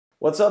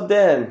What's up,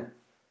 Dan?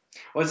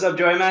 What's up,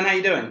 Joey, man? How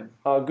you doing?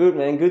 Oh, good,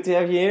 man. Good to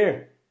have you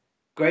here.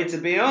 Great to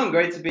be on.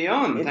 Great to be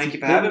on. It's Thank you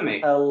for having been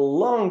me. a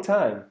long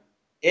time.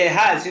 It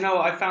has.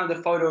 I found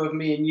a photo of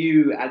me and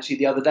you actually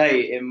the other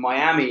day in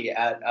Miami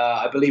at,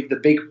 I believe, the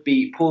Big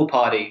Beat pool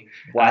party.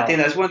 I think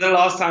Wow. that's one of the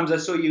last times I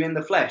saw you in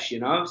the flesh.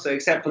 So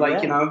except for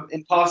Yeah,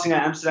 in passing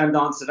at Amsterdam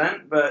dance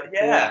event. But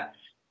yeah. yeah,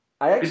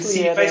 I good to actually see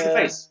you had face to a,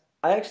 face.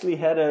 I actually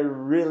had a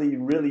really,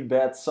 really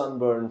bad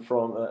sunburn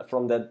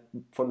from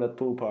that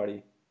pool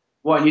party.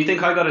 What, and you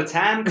think I got a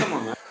tan? Come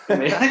on, man. I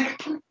mean,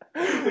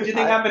 what do you think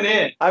I happened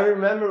here? I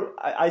remember.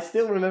 I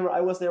still remember.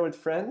 I was there with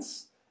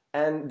friends,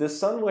 and the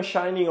sun was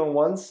shining on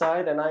one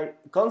side, and I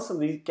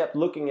constantly kept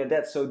looking at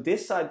that. So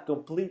this side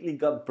completely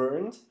got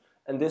burned,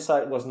 and this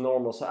side was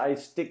normal. So I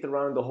sticked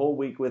around the whole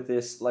week with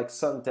this like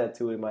sun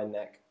tattoo in my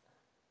neck.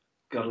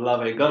 Gotta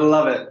love it. Gotta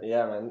love it.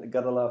 Yeah, man,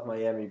 gotta love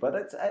Miami.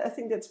 But I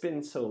think that's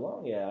been so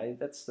long. Yeah,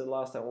 that's the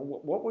last time.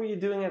 What were you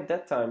doing at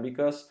that time?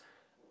 Because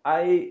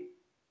I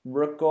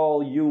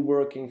recall you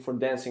working for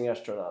Dancing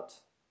Astronaut.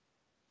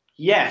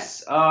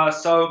 Yes.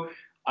 So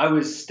I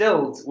was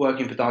still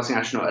working for Dancing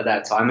Astronaut at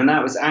that time, and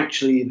that was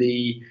actually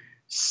the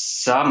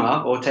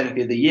summer, or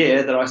technically the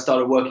year, that I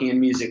started working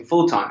in music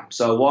full time.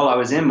 So while I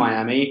was in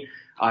Miami,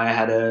 I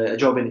had a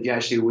job interview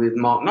actually with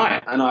Mark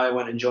Knight, and I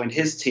went and joined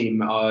his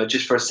team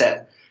just for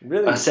a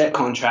Really? set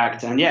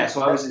contract. And yeah,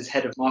 so I Uh, was his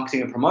head of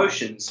marketing and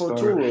promotions for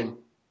Tool Room.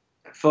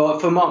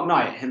 for Mark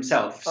Knight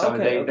himself. So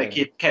Okay, they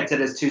okay. kept it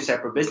as two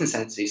separate business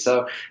entities.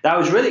 So that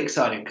was really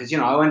exciting because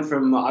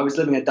I was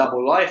living a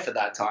double life at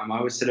that time.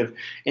 I was sort of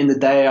in the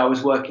day I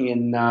was working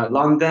in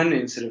London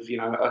in sort of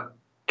a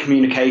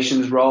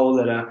communications role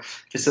at a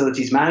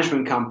facilities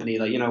management company,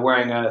 like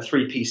wearing a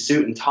three-piece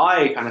suit and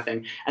tie kind of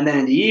thing. And then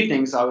in the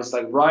evenings I was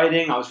like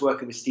writing. I was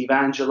working with Steve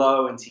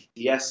Angelo and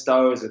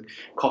Tiesto as a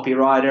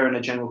copywriter and a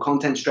general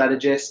content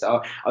strategist.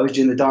 I was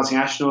doing the Dancing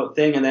Astronaut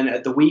thing, and then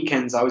at the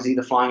weekends I was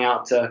either flying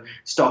out to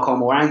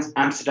Stockholm or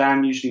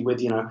Amsterdam, usually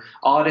with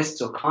artists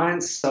or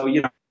clients. So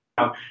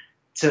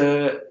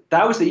to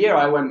that was the year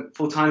I went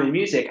full time in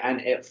music,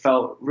 and it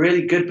felt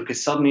really good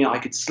because suddenly I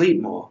could sleep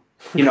more.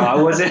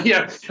 I wasn't.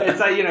 It's like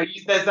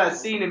there's that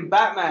scene in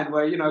Batman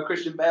where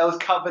Christian Bale's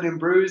covered in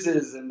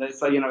bruises, and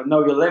it's like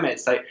know your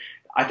limits. Like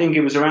I think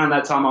it was around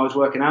that time I was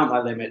working out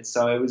my limits,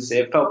 so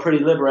it felt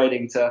pretty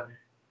liberating to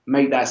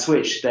make that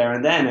switch there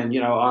and then.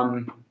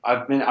 And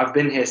I've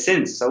been here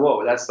since. So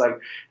what?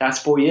 That's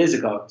 4 years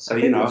ago. So I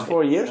think it's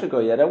 4 years ago.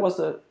 Yeah, that was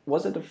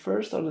it the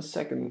first or the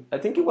second? I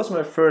think it was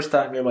my first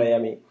time in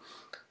Miami.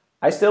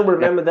 I still yeah,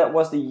 remember that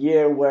was the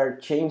year where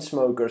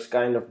Chainsmokers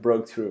kind of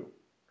broke through.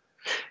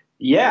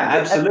 yeah, At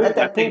absolutely. I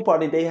that pool think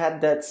party, they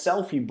had that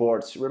selfie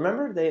boards.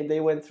 Remember, they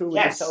went through with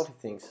the yes. selfie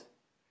things.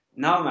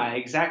 No, man,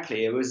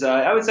 exactly. It was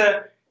that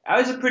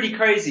was a pretty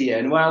crazy year.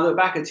 And when I look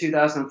back at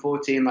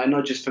 2014, like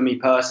not just for me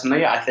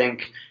personally, I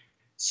think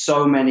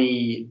so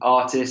many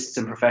artists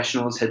and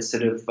professionals had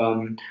sort of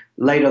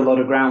laid a lot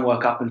of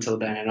groundwork up until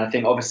then. And I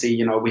think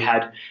obviously, we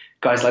had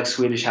guys like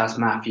Swedish House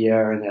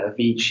Mafia and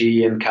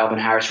Avicii and Calvin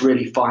Harris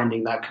really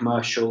finding that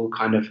commercial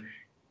kind of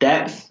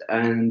depth.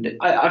 And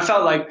I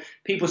felt like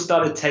people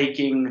started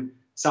taking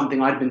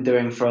something I'd been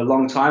doing for a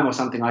long time or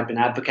something I'd been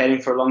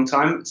advocating for a long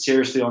time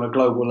seriously on a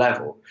global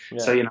level.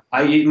 So, Yeah.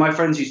 my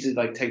friends used to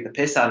like take the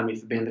piss out of me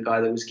for being the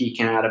guy that was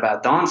geeking out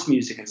about dance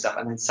music and stuff.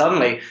 And then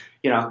suddenly,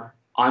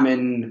 I'm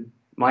in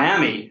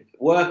Miami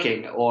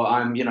working, or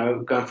I'm,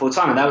 going full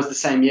time. And that was the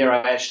same year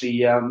I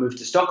actually moved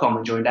to Stockholm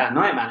and joined At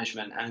Night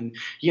Management. And,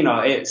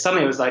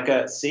 suddenly it was like,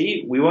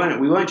 see, we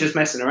weren't just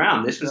messing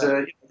around. This was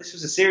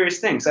a serious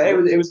thing. So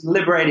it was a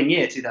liberating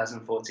year,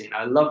 2014.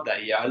 I loved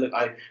that year.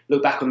 I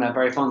look back on that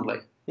very fondly.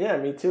 Yeah,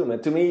 me too,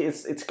 man. To me,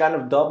 it's kind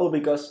of double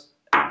because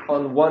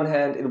on one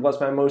hand, it was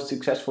my most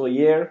successful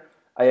year.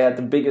 I had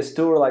the biggest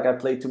tour, like I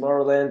played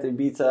Tomorrowland,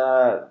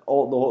 Ibiza,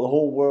 the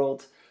whole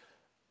world,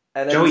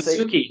 and at the Joey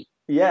same Suki.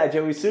 yeah,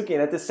 JoeySuki,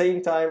 and at the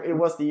same time, it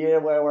was the year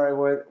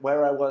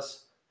where I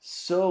was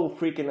so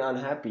freaking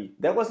unhappy.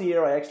 That was the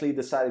year I actually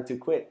decided to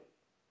quit,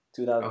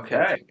 Okay.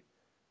 2014.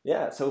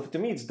 Yeah, so to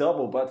me it's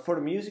double, but for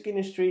the music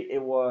industry,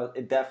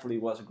 it definitely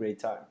was a great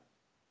time.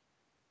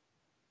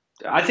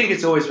 I think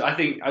it's always, I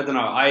don't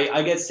know,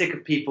 I get sick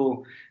of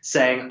people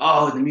saying,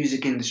 oh, the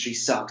music industry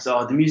sucks.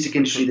 Oh, the music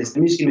industry this, the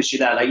music industry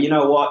that. Like, you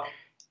know what?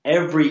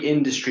 Every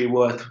industry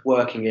worth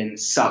working in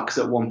sucks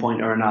at one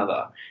point or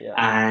another. Yeah.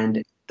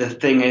 And the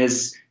thing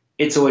is,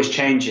 it's always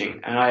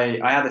changing. And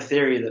I have a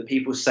theory that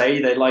people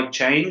say they like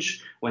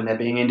change when they're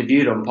being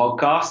interviewed on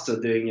podcasts or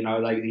doing,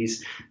 like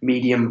these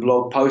Medium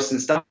blog posts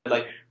and stuff.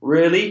 Like,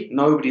 really,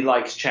 nobody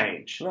likes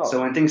change. So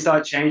No. when things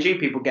start changing,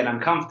 people get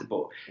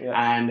uncomfortable. Yeah.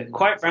 And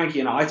quite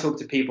frankly, I talk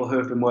to people who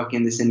have been working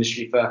in this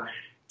industry for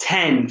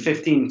 10,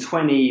 15,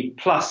 20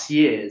 plus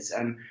years.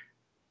 And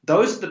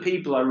those are the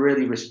people I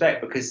really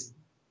respect because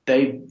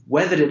they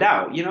weathered it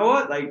out. You know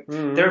what? Like,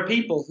 there Hmm. are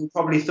people who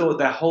probably thought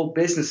their whole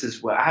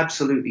businesses were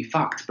absolutely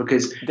fucked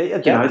because, They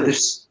adapted.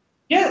 this,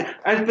 yeah,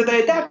 but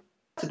they adapted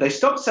They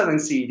stopped selling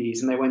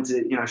CDs and they went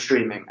to,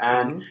 streaming.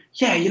 And Mm-hmm.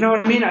 yeah, you know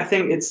what I mean? I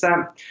think it's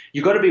that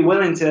you got to be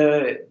willing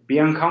to be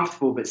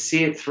uncomfortable, but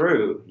see it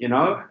through,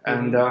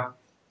 And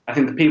I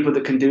think the people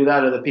that can do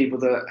that are the people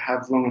that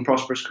have long and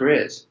prosperous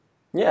careers.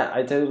 Yeah,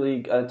 I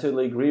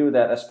totally agree with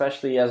that.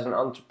 Especially as an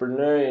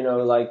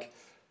entrepreneur, like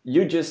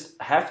you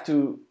have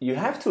to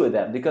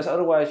adapt because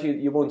otherwise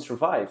you won't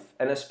survive.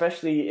 And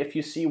especially if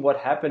you see what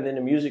happened in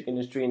the music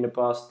industry in the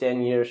past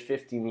 10 years,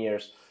 15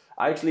 years.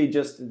 I actually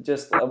just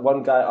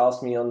one guy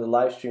asked me on the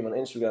live stream on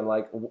Instagram,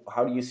 like,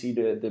 how do you see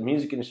the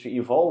music industry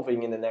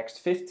evolving in the next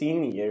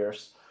 15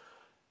 years?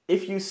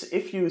 If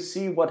you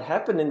see what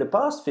happened in the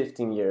past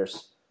 15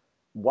 years,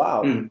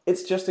 wow,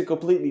 it's just a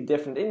completely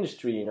different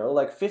industry.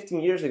 Like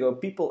 15 years ago,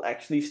 people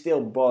actually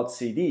still bought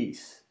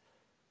CDs.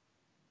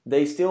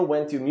 They still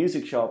went to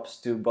music shops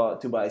to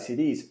buy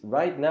CDs.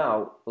 Right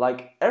now,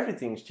 like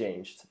everything's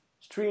changed. Yeah.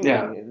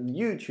 Streaming,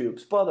 YouTube,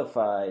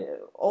 Spotify,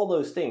 all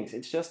those things.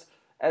 It's just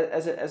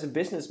as a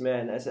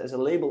businessman, as a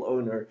label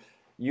owner,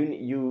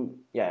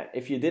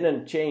 if you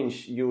didn't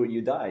change,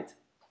 you died.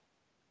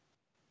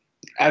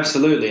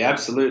 Absolutely,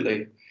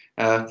 absolutely.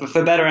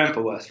 For better and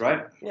for worse,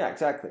 right? Yeah,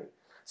 exactly.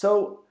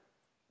 So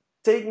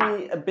take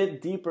me a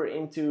bit deeper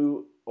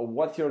into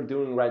what you're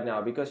doing right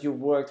now, because you've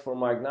worked for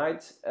Mike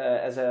Knight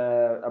as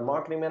a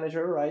marketing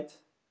manager, right?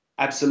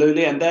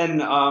 Absolutely. And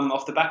then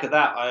off the back of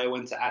that, I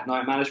went to At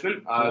Night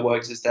Management. I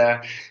worked as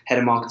their head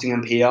of marketing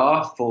and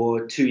PR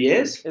for 2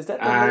 years. Is that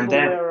the And label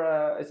then,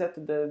 where is that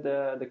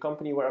the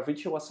company where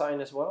Avicii was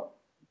signed as well?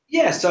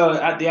 yeah, so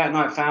at the At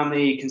Night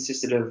family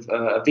consisted of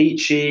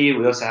Avicii.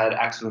 We also had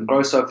Axel and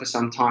Grosso for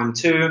some time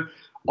too.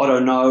 Otto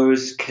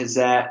Knows,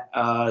 Kazette,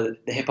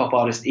 the hip hop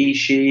artist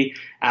Ishii,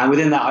 and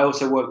within that, I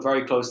also worked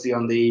very closely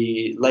on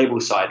the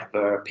label side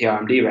for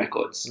PRMD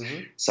Records,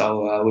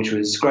 so which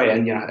was great,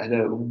 and I had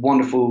a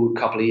wonderful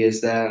couple of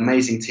years there.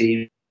 Amazing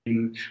team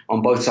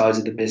on both sides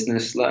of the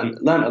business. Learned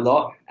a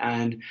lot,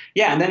 and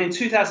yeah, and then in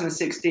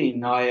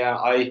 2016,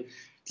 I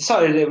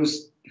decided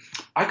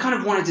I kind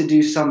of wanted to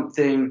do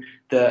something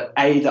that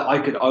I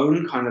could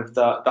own, kind of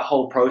the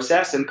whole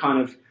process, and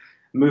kind of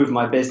move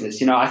my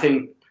business. I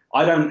think.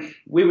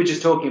 We were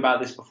just talking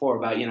about this before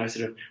about,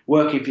 sort of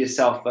working for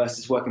yourself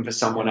versus working for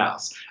someone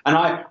else. And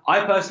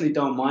I personally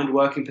don't mind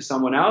working for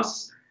someone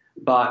else,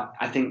 but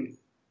I think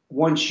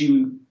once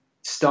you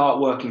start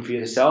working for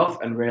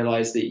yourself and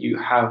realize that you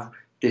have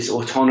this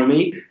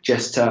autonomy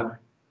just to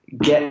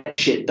get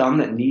shit done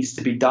that needs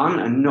to be done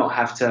and not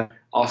have to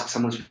ask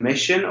someone's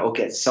permission or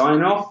get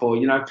sign off or,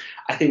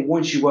 I think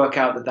once you work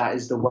out that that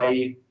is the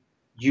way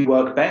you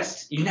work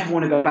best, you never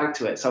want to go back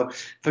to it. So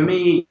for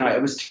me,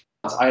 it was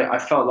I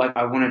felt like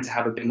I wanted to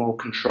have a bit more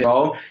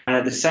control, and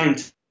at the same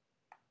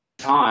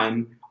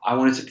time, I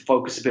wanted to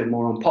focus a bit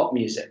more on pop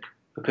music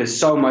because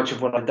so much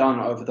of what I'd done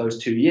over those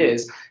 2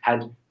 years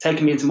had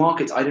taken me into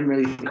markets I didn't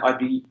really think I'd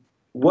be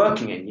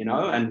working in,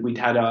 and we'd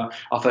had our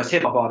first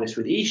hip hop artist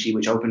with Ishii,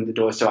 which opened the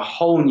doors to a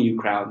whole new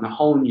crowd and a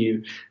whole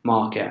new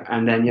market.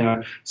 And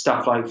then,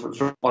 stuff like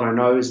for Otto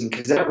Knows and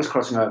Kazette was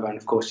crossing over. And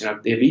of course, the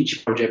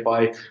Avicii project,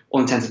 by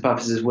all intents and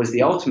purposes, was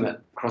the ultimate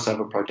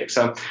crossover project.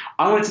 So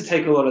I wanted to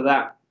take a lot of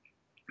that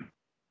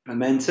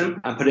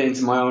momentum and put it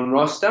into my own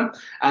roster,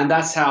 and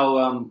that's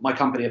how my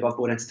company Above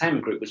Board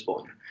Entertainment Group was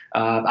born.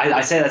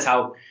 I say that's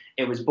how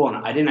it was born.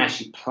 I didn't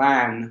actually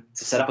plan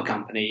to set up a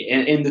company.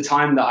 In the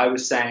time that I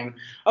was saying,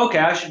 okay,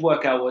 I should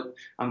work out what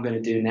I'm going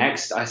to do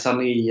next, I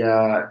suddenly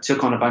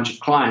took on a bunch of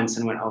clients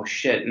and went, oh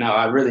shit, no,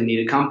 I really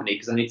need a company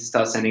because I need to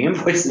start sending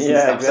invoices and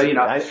stuff. Exactly.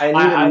 So I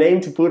need a name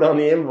to put on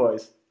the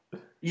invoice.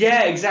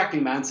 Yeah, exactly,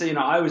 man. So,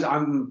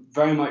 I'm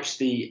very much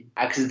the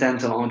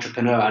accidental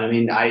entrepreneur. And I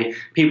mean,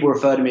 people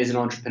refer to me as an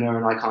entrepreneur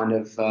and I kind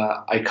of,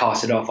 I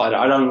cast it off.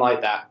 I don't like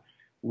that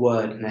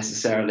word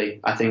necessarily.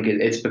 I think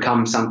it's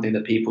become something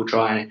that people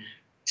try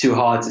too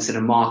hard to sort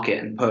of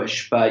market and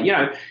push. But,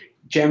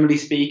 generally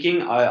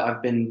speaking,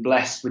 I've been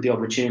blessed with the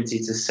opportunity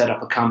to set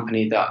up a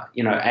company that,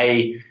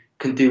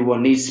 can do what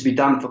needs to be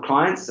done for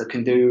clients, that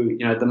can do,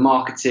 the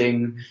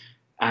marketing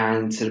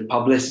and sort of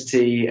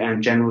publicity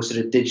and general sort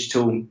of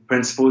digital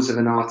principles of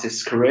an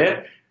artist's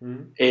career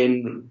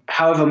in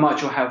however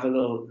much or however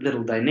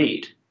little they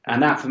need.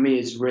 And that for me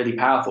is really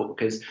powerful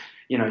because,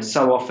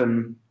 so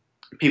often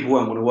people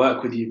won't want to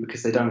work with you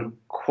because they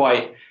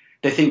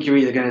think you're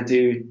either going to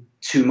do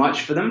too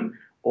much for them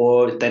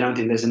or they don't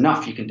think there's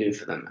enough you can do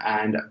for them.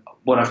 And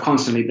what I've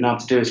constantly been able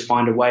to do is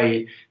find a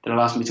way that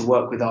allows me to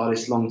work with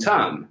artists long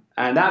term.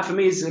 And that for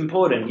me is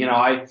important.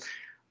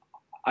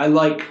 I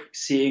like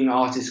seeing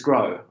artists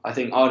grow. I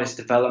think artist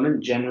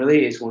development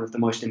generally is one of the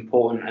most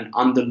important and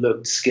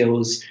underlooked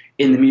skills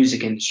in the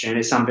music industry. And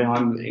it's something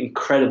I'm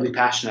incredibly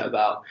passionate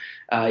about,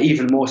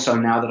 even more so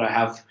now that I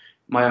have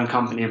my own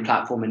company and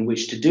platform in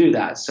which to do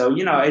that. So,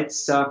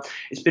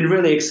 it's been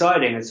really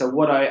exciting. And so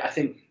what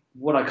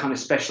I kind of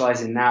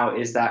specialize in now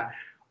is that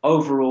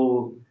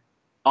overall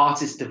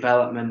artist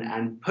development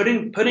and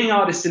putting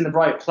artists in the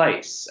right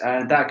place.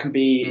 That can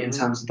be in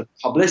terms of the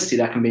publicity,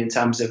 that can be in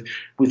terms of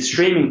with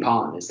streaming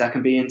partners, that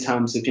can be in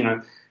terms of,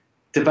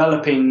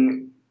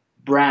 developing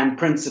brand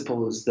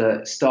principles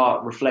that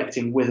start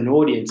reflecting with an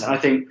audience. And I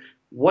think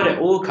what it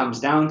all comes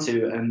down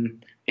to,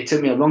 and it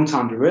took me a long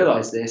time to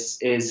realize this,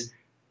 is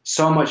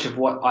so much of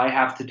what I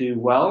have to do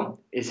well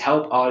is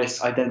help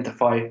artists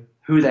identify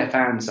who their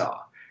fans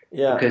are.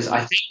 Yeah. Because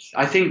I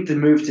think the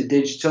move to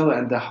digital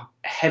and the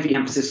heavy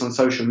emphasis on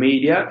social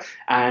media,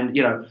 and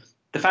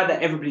the fact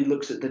that everybody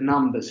looks at the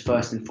numbers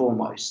first and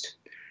foremost,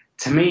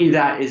 to me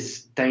that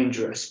is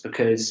dangerous,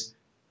 because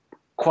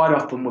quite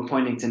often we're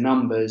pointing to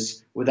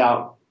numbers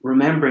without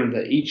remembering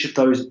that each of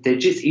those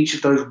digits, each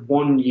of those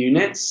 1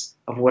 units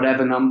of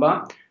whatever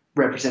number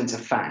represents a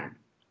fan,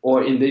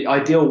 or in the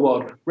ideal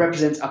world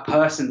represents a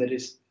person that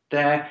is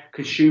there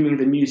consuming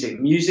the music.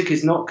 Music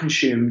is not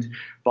consumed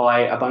by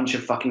a bunch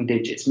of fucking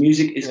digits.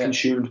 Music is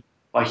consumed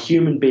by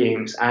human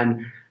beings.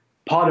 And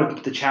part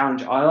of the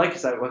challenge I like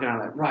is that we're going to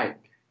like, right,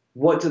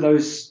 what do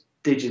those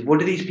digits, what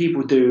do these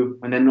people do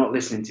when they're not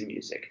listening to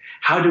music?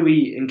 How do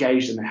we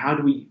engage them, and how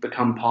do we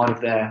become part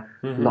of their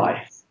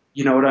life?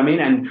 You know what I mean?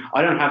 And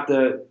I don't have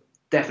the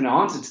definite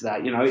answer to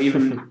that,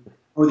 even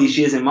all these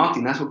years in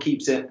marketing. That's what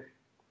keeps it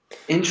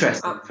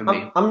interesting for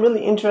me. I'm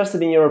really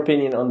interested in your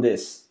opinion on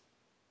this.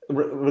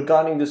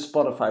 Regarding the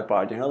Spotify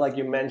part, like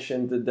you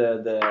mentioned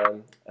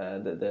the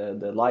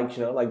likes,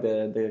 like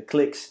the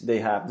clicks they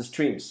have, the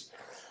streams.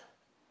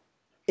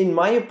 In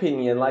my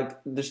opinion, like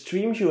the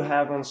streams you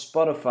have on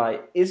Spotify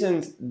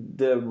isn't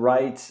the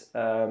right,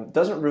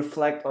 doesn't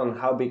reflect on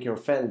how big your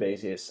fan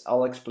base is.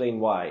 I'll explain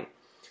why.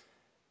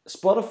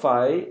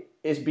 Spotify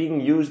is being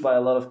used by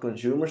a lot of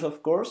consumers,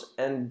 of course,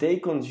 and they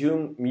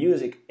consume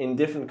music in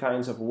different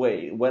kinds of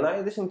way. When I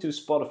listen to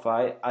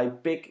Spotify,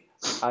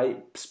 I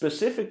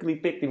specifically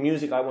pick the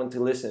music I want to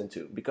listen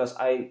to because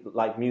I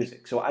like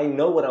music. So I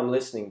know what I'm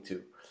listening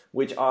to,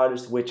 which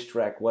artist, which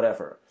track,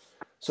 whatever.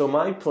 So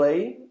my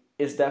play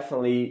is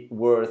definitely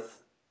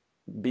worth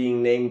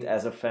being named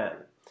as a fan.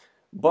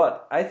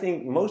 But I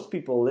think most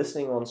people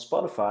listening on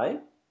Spotify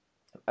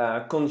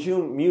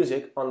consume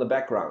music on the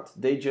background.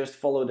 They just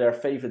follow their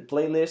favorite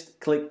playlist,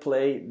 click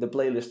play, the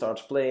playlist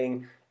starts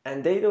playing,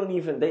 and they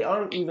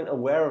aren't even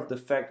aware of the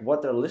fact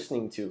what they're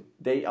listening to.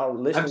 They are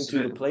listening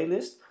to the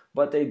playlist,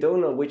 but they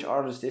don't know which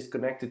artist is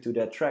connected to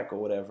that track or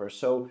whatever.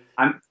 So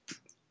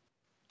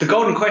the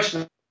golden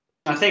question,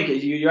 I think,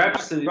 you're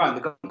absolutely right.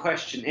 The golden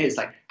question is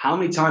like, how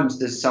many times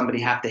does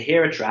somebody have to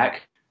hear a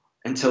track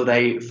until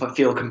they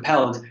feel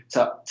compelled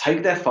to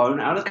take their phone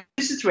out of?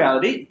 This is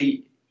reality.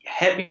 The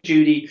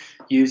heavy-duty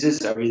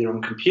users are either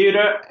on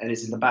computer and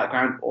it's in the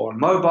background, or on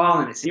mobile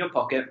and it's in your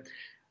pocket.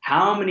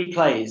 How many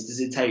plays does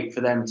it take for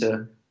them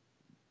to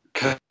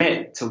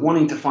commit to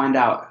wanting to find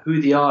out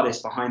who the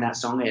artist behind that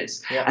song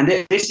is? Yeah. And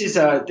this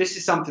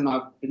is something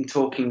I've been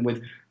talking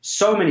with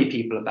so many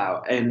people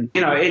about. And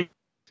it,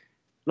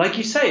 like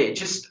you say,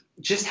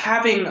 just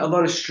having a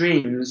lot of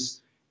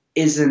streams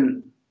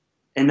isn't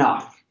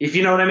enough, if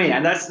you know what I mean.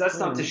 And that's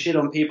not to shit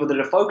on people that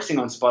are focusing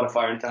on Spotify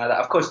or anything like that.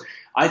 Of course,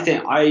 I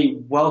think I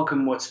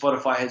welcome what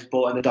Spotify has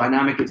brought and the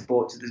dynamic it's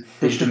brought to the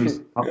digital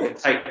music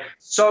market like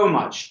so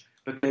much,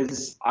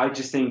 because I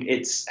just think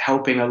it's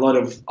helping a lot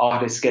of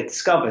artists get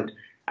discovered.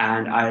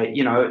 And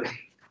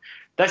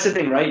that's the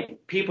thing,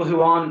 right? People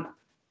who aren't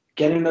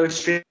getting those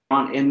streams,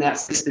 aren't in that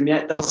system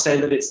yet, they'll say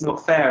that it's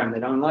not fair and they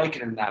don't like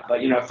it and that.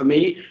 But for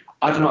me,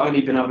 I've not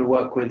only been able to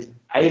work with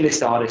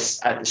A-list artists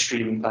at the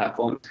streaming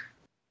platform,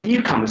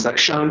 newcomers like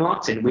Sean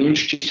Martin. We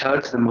introduced her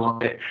to the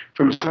market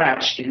from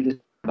scratch in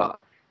December,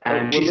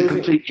 and she's a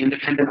completely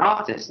independent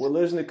artist. We're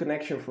losing the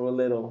connection for a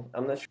little.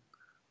 I'm not sure.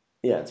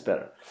 Yeah, it's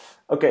better.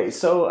 Okay,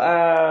 so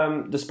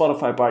the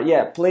Spotify part.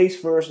 Yeah, plays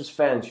versus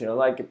fans.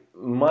 Like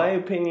my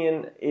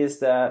opinion is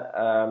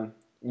that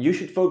you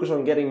should focus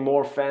on getting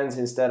more fans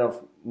instead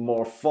of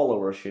more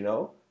followers.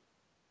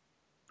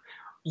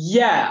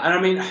 Yeah, and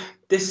I mean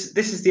this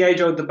is the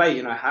age-old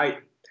debate.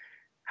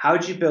 How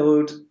do you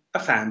build a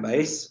fan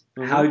base?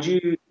 Mm-hmm. How do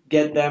you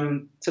get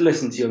them to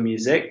listen to your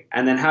music?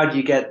 And then how do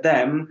you get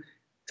them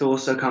to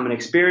also come and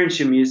experience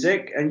your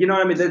music? And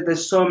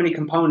there's so many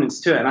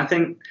components to it. And I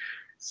think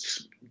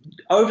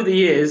over the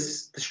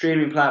years, the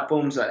streaming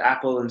platforms like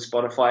Apple and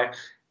Spotify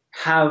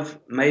have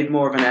made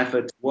more of an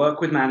effort to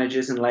work with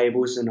managers and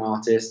labels and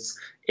artists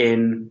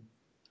in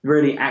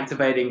really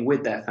activating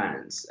with their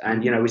fans.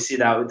 And, we see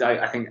that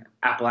I think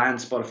Apple and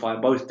Spotify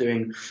are both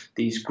doing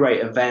these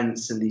great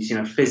events and these,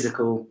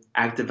 physical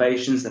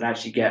activations that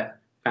actually get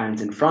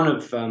fans in front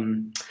of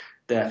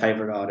their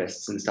favorite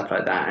artists and stuff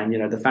like that.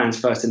 And, the Fans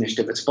First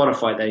initiative at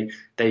Spotify,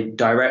 they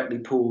directly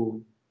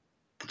pull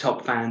the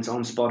top fans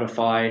on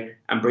Spotify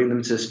and bring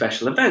them to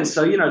special events.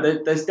 So,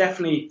 there's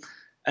definitely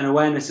an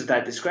awareness of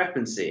that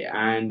discrepancy.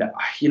 And,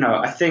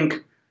 I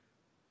think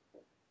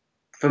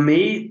for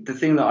me, the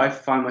thing that I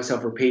find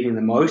myself repeating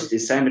the most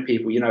is saying to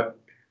people,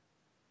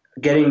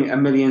 getting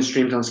 1 million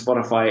streams on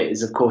Spotify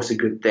is, of course, a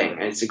good thing.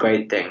 And it's a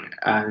great thing.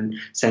 And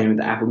same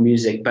with Apple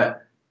Music.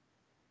 But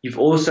you've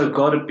also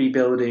got to be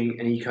building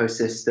an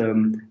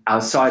ecosystem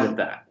outside of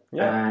that.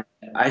 Yeah.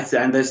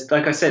 And there's,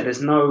 like I said,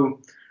 there's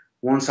no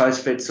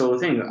one-size-fits-all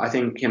thing. I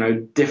think,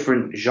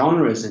 different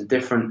genres and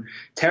different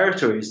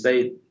territories,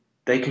 they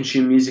they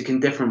consume music in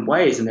different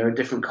ways, and there are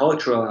different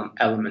cultural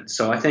elements.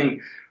 So I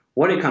think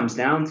what it comes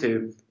down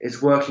to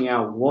is working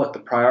out what the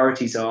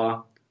priorities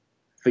are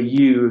for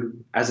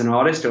you as an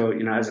artist, or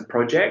as a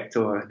project,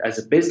 or as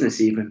a business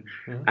even,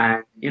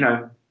 and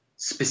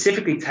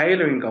specifically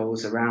tailoring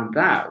goals around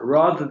that,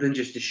 rather than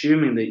just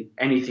assuming that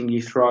anything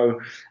you throw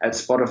at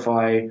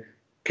Spotify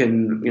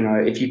can,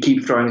 if you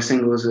keep throwing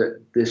singles at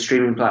the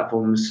streaming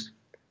platforms,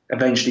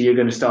 eventually you're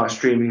going to start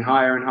streaming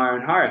higher and higher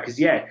and higher. Because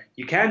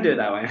you can do it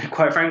that way. And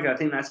quite frankly, I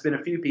think that's been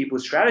a few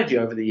people's strategy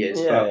over the years.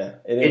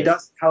 It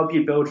does help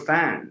you build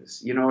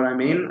fans. You know what I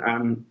mean?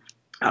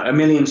 A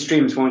million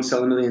streams won't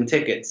sell a million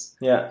tickets.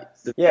 But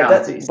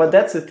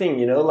that's the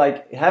thing,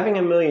 like having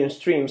a million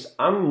streams,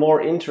 I'm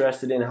more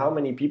interested in how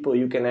many people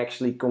you can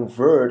actually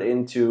convert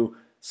into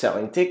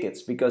selling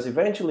tickets, because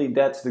eventually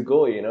that's the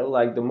goal,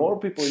 like the more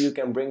people you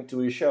can bring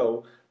to a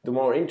show, the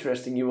more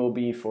interesting you will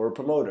be for a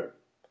promoter.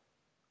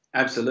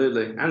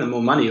 Absolutely, and the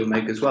more money you'll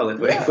make as well if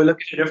we're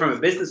looking at it from a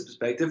business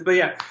perspective.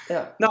 But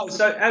no,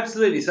 so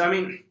absolutely. So I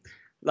mean,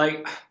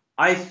 like,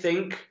 I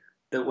think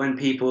that when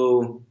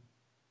people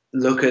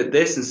look at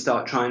this and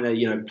start trying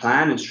to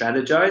plan and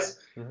strategize,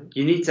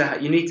 you need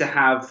to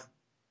have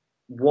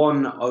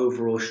one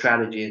overall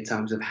strategy in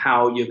terms of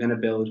how you're going to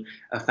build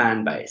a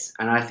fan base.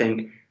 And I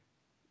think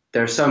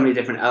there are so many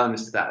different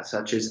elements to that,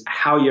 such as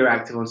how you're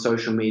active on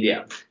social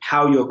media,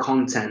 how your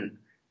content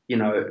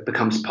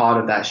becomes part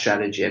of that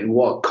strategy, and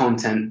what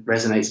content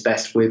resonates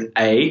best with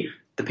A,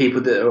 the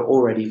people that are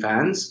already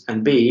fans,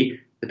 and B,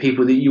 the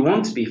people that you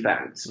want to be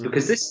fans.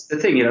 Because this is the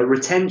thing,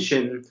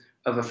 retention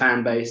of a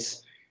fan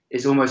base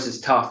is almost as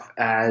tough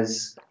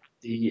as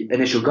the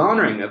initial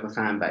garnering of a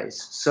fan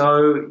base.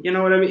 So, you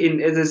know what I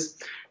mean?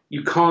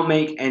 You can't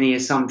make any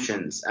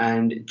assumptions,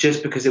 and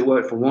just because it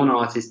worked for one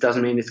artist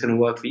doesn't mean it's going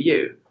to work for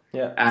you.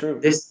 True.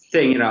 This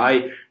thing,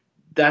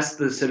 that's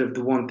the sort of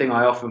the one thing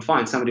I often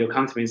find. Somebody will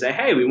come to me and say,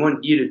 hey, we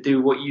want you to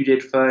do what you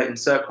did for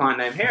insert client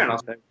name here. And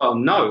I'll say, well,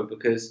 no,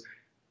 because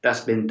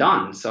that's been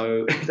done.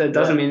 So that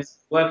doesn't mean it's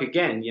work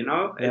again,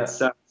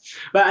 It's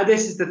but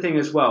this is the thing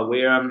as well.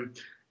 We're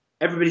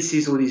everybody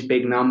sees all these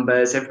big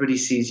numbers. Everybody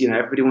sees,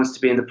 everybody wants to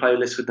be in the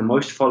playlist with the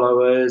most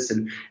followers,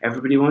 and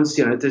everybody wants,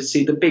 to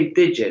see the big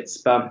digits.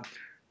 But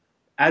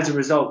as a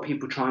result,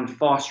 people try and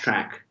fast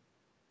track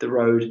the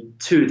road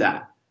to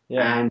that.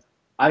 And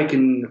I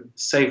can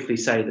safely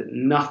say that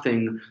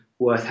nothing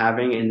worth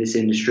having in this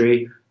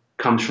industry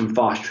comes from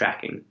fast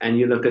tracking. And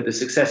you look at the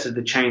success of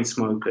the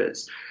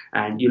Chainsmokers,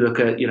 and you look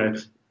at,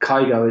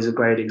 Kygo is a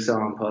great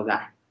example of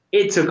that.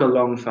 It took a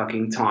long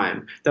fucking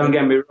time. Don't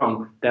get me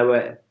wrong. There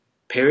were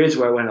periods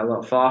where it went a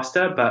lot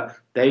faster, but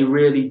they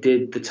really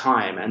did the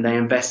time, and they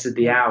invested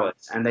the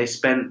hours, and they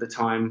spent the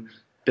time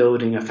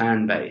building a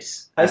fan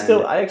base. I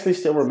actually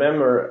still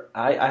remember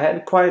I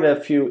had quite a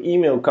few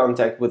email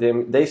contact with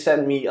him. They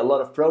sent me a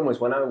lot of promos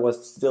when I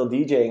was still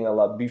DJing a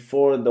lot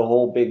before the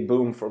whole big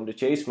boom from the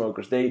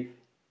Chainsmokers.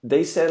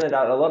 They sent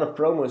out a lot of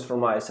promos from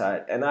my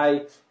side, and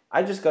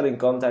I just got in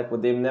contact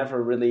with them.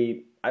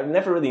 I've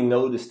never really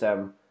noticed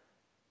them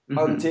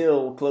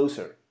until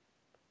Closer.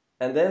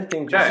 And then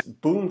things just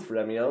boomed for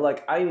them,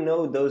 Like, I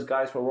know those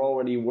guys were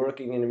already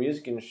working in the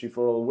music industry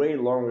for a way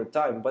longer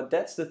time. But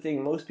that's the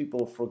thing most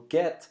people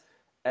forget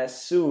as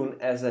soon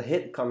as a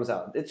hit comes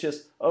out. It's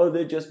just,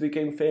 they just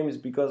became famous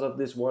because of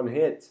this one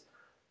hit.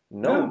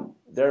 No,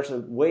 there's a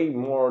way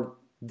more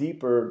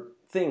deeper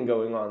thing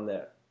going on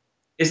there.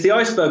 It's the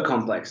iceberg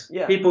complex.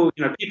 Yeah. People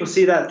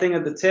see that thing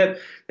at the tip.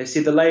 They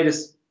see the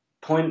latest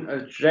point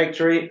of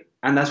trajectory,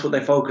 and that's what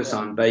they focus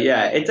on. But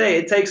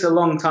it takes a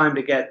long time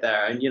to get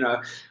there. And,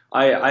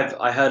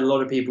 I heard a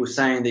lot of people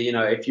saying that,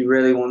 if you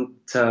really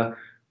want to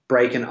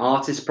break an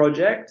artist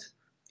project,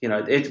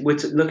 we're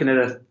looking at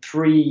a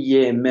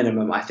 3-year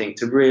minimum, I think,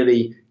 to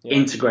really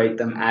integrate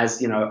them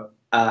as,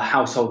 a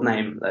household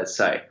name, let's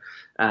say.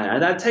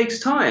 And that takes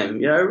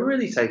time, it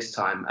really takes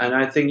time. And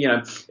I think,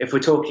 if we're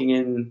talking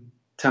in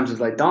terms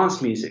of like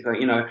dance music, like,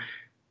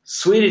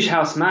 Swedish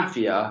House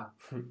Mafia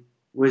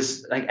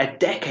was like a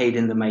decade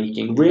in the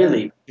making,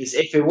 really. Because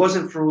if it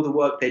wasn't for all the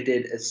work they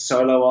did as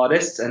solo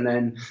artists, and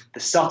then the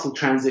subtle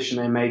transition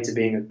they made to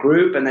being a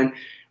group, and then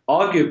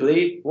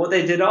arguably what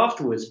they did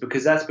afterwards,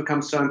 because that's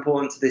become so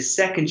important to this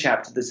second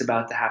chapter that's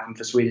about to happen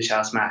for Swedish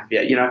House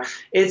Mafia.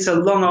 It's a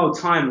long old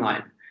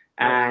timeline,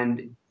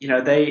 and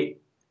they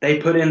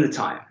put in the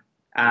time.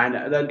 And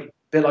a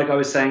bit like I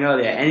was saying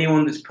earlier,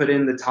 anyone that's put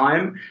in the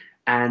time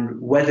and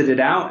weathered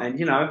it out, and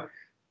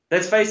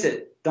let's face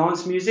it,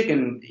 dance music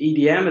and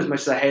EDM, as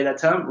much as I hate that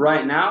term,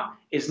 right now,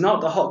 is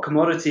not the hot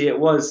commodity it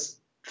was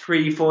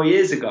 3-4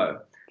 years ago.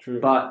 True.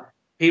 But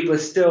people are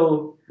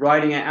still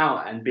riding it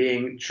out and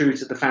being true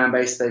to the fan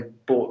base they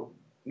brought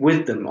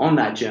with them on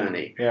that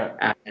journey.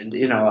 Yeah.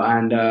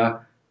 And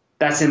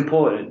that's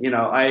important.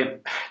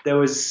 There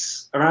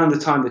was, around the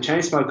time the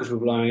Chainsmokers were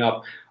blowing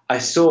up, I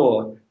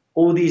saw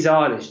all these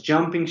artists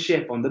jumping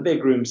ship on the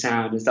big room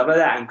sound and stuff like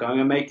that, and going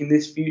and making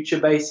this future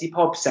bassy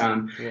pop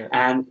sound. Yeah.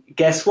 And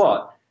guess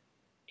what?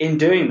 in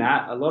doing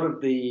that, a lot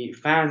of the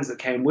fans that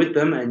came with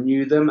them and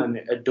knew them and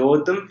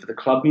adored them for the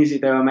club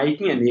music they were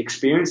making and the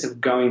experience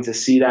of going to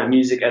see that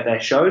music at their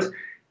shows,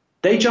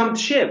 they jumped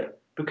ship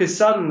because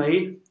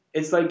suddenly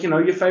it's like,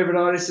 your favorite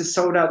artist has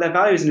sold out their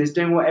values and is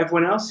doing what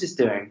everyone else is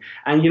doing.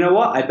 And you know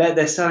what? I bet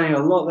they're selling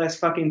a lot less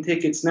fucking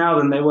tickets now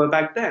than they were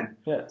back then.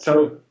 Yeah, so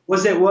true.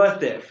 Was it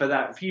worth it for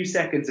that few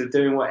seconds of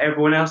doing what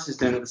everyone else is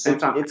doing at the same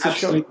time? It's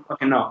absolutely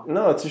fucking not.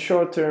 No, it's a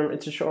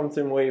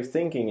short-term way of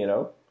thinking,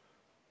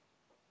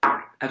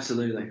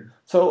 Absolutely.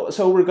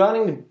 So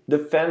regarding the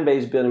fan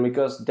base building,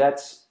 because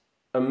that's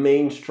a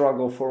main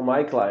struggle for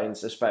my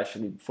clients,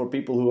 especially for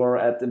people who are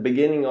at the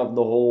beginning of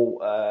the whole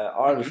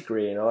artist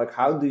career. Like,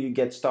 how do you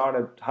get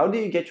started? How do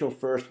you get your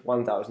first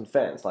 1,000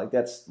 fans? Like,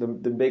 that's the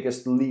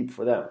biggest leap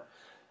for them.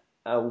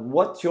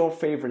 What's your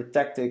favorite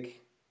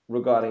tactic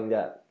regarding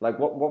that? Like,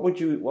 what would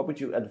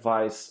you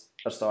advise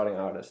a starting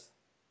artist?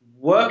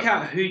 Work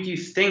out who you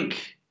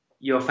think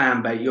your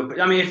fan base.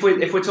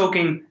 If we're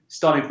talking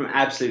starting from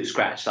absolute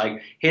scratch,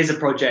 like here's a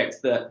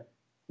project that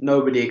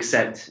nobody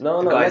except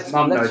the guy's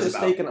mum knows about. Let's just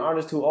take an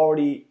artist who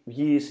already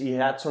he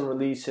had some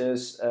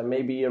releases,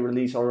 maybe a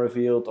release on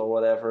Revealed or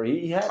whatever.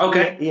 He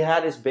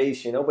had his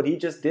base, but he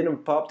just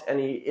didn't pop and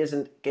he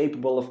isn't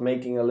capable of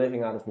making a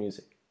living out of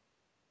music.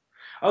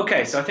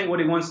 Okay, so I think what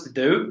he wants to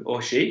do,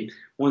 or she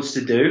wants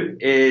to do,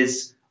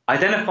 is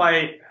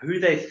identify who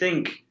they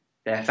think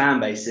their fan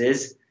base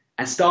is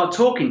and start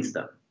talking to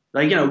them.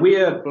 Like, we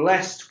are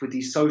blessed with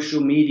these social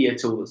media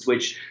tools,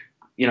 which,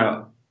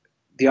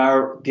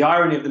 the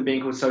irony of them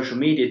being called social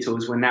media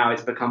tools, when now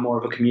it's become more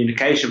of a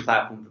communication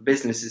platform for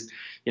businesses,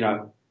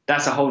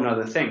 that's a whole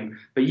nother thing.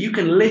 But you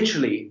can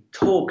literally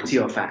talk to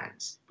your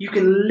fans. You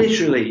can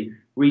literally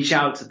reach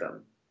out to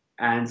them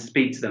and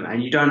speak to them,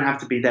 and you don't have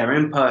to be there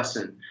in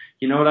person.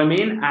 You know what I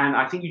mean? And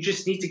I think you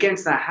just need to get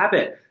into that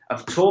habit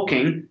of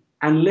talking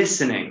and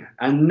listening,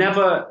 and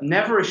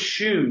never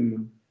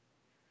assume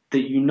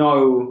that you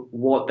know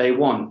what they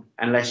want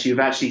unless you've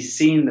actually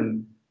seen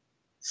them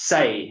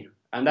say,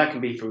 and that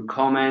can be through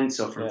comments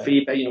or from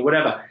feedback,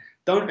 whatever.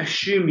 Don't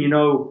assume you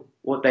know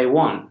what they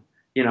want,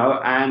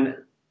 and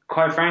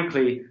quite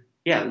frankly,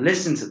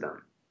 listen to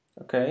them.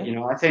 Okay.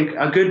 I think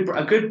a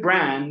good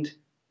brand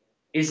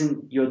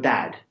isn't your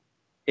dad.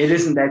 It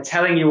isn't they're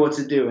telling you what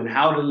to do and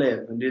how to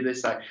live and do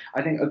this. Like,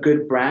 I think a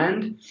good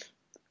brand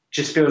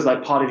just feels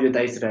like part of your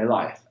day-to-day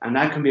life, and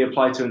that can be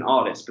applied to an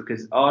artist,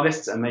 because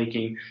artists are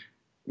making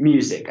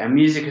music, and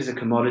music as a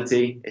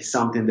commodity is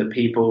something that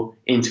people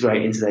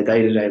integrate into their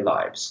day-to-day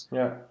lives.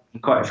 Yeah.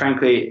 And quite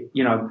frankly,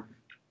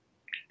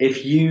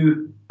 if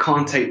you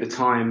can't take the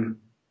time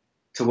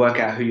to work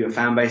out who your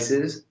fan base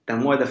is,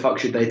 then why the fuck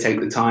should they take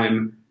the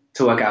time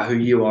to work out who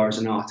you are as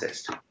an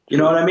artist? You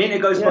know what I mean?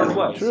 It goes both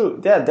ways.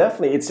 True. Yeah,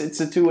 definitely. It's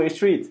a two-way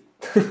street.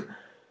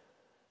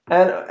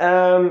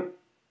 And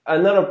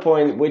another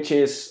point, which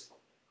is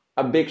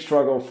a big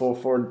struggle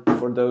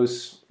for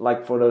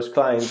those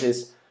clients,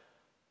 is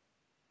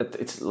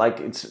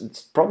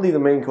it's probably the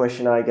main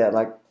question I get.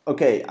 Like,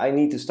 okay, I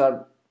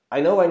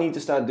know I need to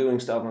start doing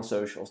stuff on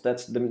socials.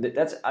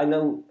 I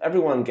know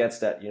everyone gets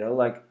that,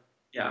 like,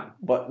 yeah.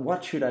 But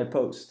what should I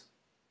post?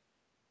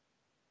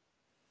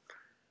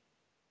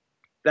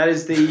 That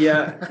is the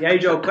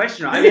age-old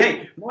question. I mean,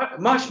 hey,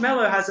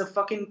 Marshmello has a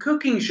fucking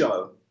cooking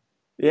show.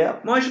 Yeah.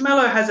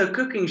 Marshmello has a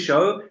cooking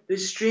show that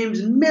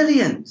streams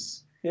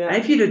millions. Yeah. And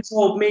if you'd have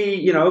told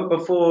me,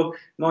 before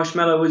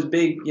Marshmello was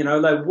big,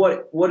 like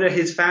what are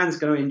his fans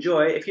going to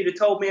enjoy? If you'd have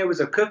told me it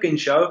was a cooking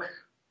show,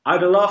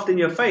 I'd have laughed in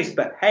your face.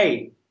 But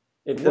hey,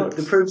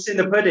 the proof's in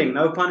the pudding,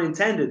 no pun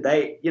intended.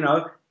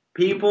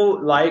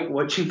 People like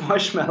watching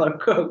Marshmello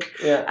cook.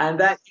 Yeah.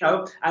 And that,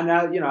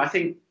 I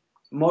think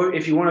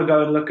if you want to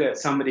go and look at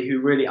somebody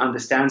who really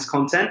understands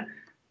content,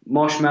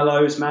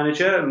 Marshmello's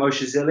manager,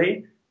 Moshe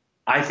Zilli,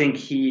 I think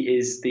he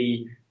is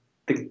the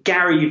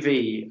Gary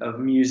V of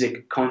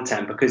music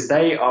content, because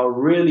they are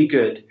really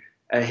good.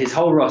 His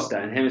whole roster,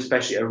 and him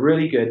especially, are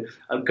really good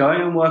at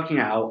going and working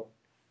out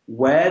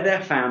where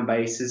their fan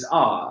bases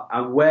are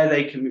and where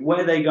they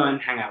go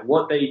and hang out,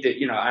 what they do.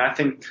 And I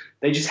think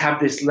they just have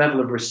this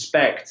level of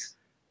respect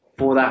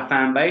for that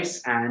fan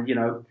base, and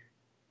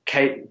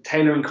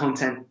tailoring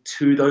content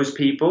to those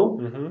people.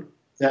 Mm-hmm.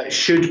 That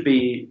should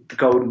be the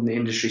golden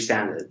industry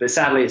standard, but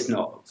sadly it's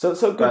not. So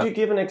could you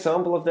give an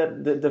example of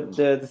that,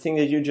 the thing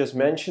that you just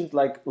mentioned,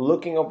 like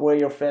looking up where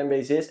your fan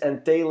base is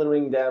and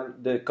tailoring them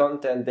the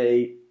content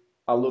they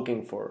are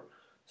looking for?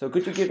 So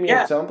could you give me an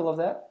example of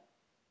that?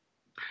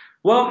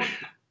 Well,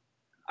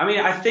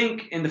 I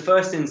think in the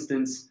first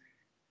instance,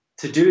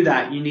 to do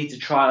that, you need to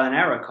trial and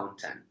error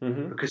content.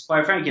 Mm-hmm. Because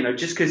quite frankly,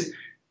 just because,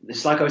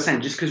 it's like I was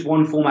saying, just because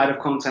one format of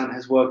content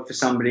has worked for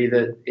somebody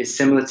that is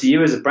similar to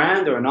you as a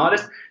brand or an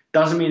artist,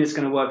 doesn't mean it's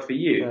going to work for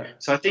you. Yeah.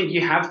 So I think you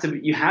have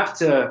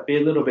to be a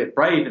little bit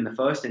brave in the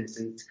first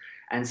instance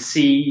and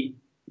see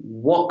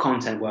what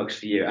content works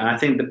for you. And I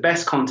think the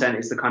best content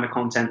is the kind of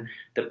content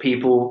that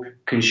people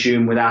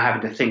consume without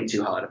having to think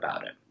too hard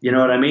about it. You know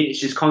what I mean? It's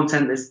just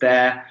content that's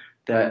there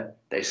that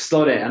they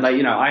slot in. And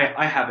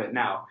I have it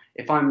now.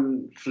 if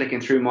I'm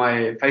flicking through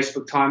my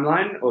Facebook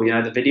timeline or,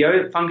 the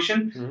video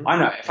function, I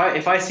know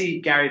if I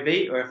see Gary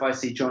Vee or if I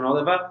see John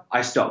Oliver,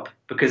 I stop,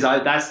 because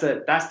that's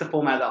the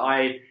format that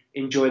I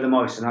enjoy the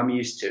most and I'm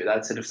used to.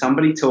 That's sort of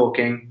somebody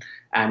talking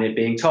and it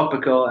being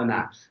topical and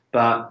that.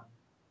 But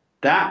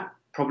that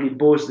probably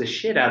bores the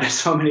shit out of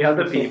so many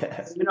other people.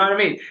 Yes. You know what I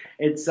mean?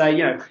 It's,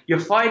 you're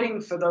fighting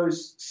for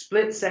those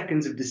split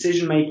seconds of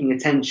decision-making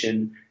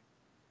attention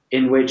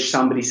in which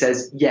somebody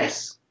says,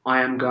 yes,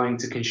 I am going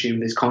to consume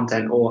this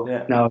content,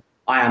 or no,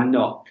 I am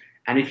not.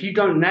 And if you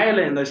don't nail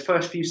it in those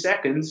first few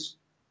seconds,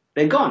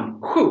 they're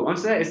gone. Whew,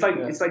 it's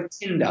like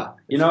Tinder.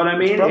 You know what I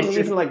mean? It's probably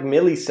even like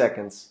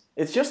milliseconds.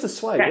 It's just a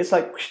swipe. Yeah. It's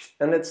like,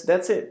 and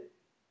that's it.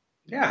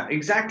 Yeah,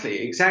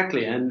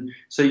 exactly. And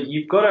so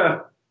you've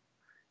got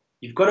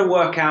to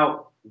work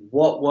out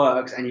what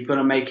works, and you've got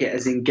to make it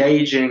as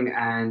engaging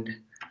and,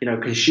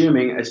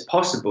 consuming as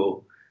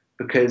possible,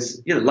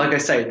 because, like I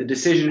say, the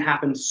decision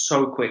happens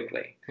so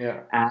quickly.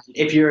 Yeah. And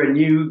if you're a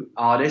new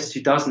artist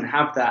who doesn't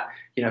have that,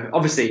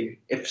 obviously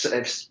if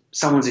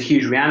someone's a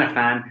huge Rihanna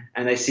fan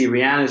and they see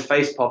Rihanna's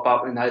face pop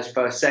up in those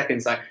first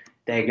seconds, like,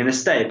 they're going to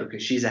stay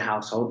because she's a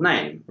household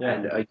name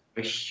and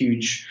a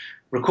huge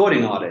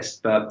recording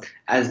artist. But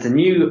as the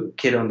new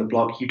kid on the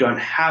block, you don't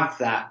have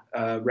that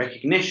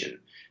recognition.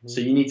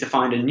 So you need to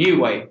find a new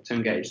way to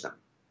engage them.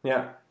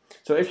 Yeah.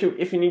 So if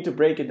you need to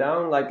break it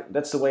down, like,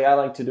 that's the way I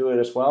like to do it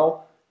as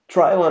well.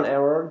 Trial and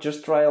error,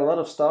 just try a lot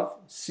of stuff,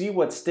 see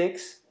what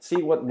sticks,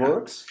 see what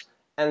works,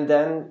 and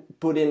then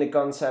put in the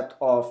concept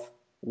of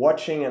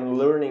watching and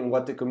learning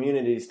what the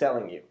community is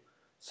telling you.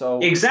 So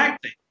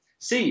exactly.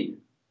 See,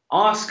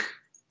 ask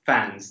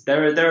fans.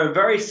 There are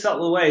very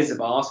subtle ways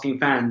of asking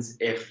fans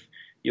if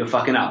you're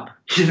fucking up.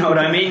 You know what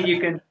I mean?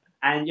 You can.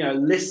 And,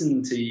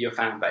 listen to your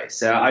fan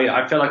base.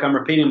 I feel like I'm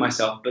repeating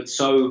myself, but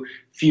so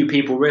few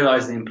people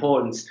realize the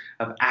importance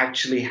of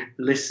actually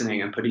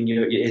listening and putting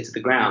your ear to the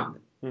ground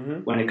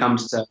when it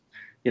comes to,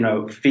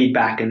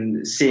 feedback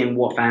and seeing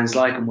what fans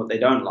like and what they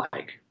don't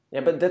like.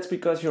 Yeah, but that's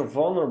because you're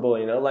vulnerable,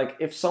 Like,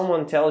 if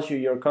someone tells you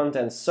your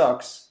content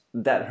sucks,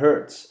 that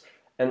hurts.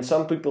 And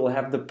some people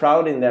have the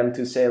pride in them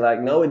to say,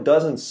 like, no, it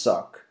doesn't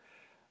suck.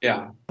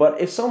 Yeah.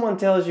 But if someone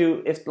tells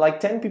you, if like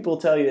 10 people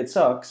tell you it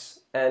sucks,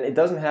 and it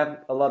doesn't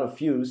have a lot of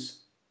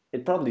views,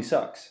 it probably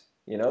sucks,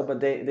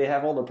 but they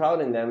have all the pride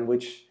in them,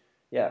 which,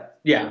 yeah,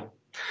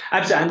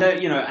 absolutely.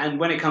 And and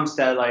when it comes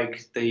to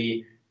like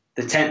the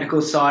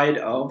technical side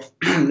of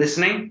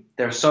listening,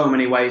 there are so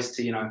many ways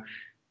to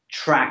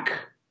track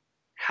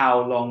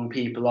how long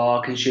people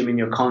are consuming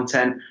your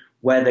content,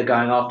 where they're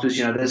going afterwards.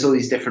 There's all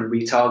these different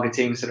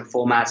retargeting sort of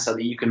formats so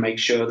that you can make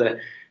sure that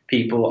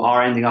people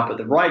are ending up at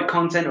the right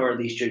content, or at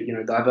least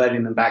you're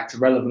diverting them back to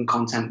relevant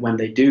content when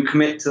they do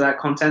commit to that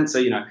content.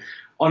 So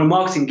on a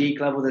marketing geek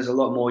level, there's a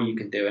lot more you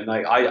can do, and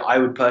I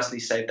would personally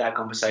save that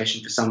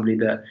conversation for somebody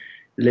that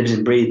lives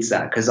and breathes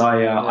that, because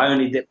I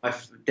only dip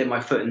my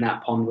foot in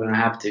that pond when I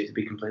have to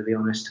be completely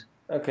honest.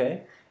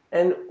 Okay,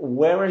 and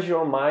where is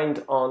your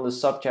mind on the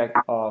subject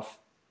of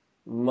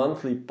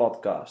monthly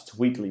podcasts,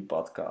 weekly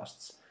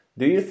podcasts?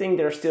 Do you think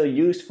they're still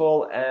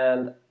useful,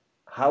 and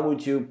how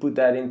would you put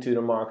that into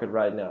the market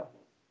right now?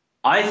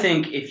 I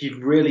think if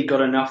you've really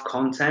got enough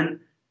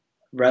content,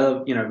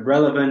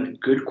 relevant,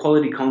 good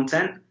quality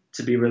content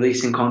to be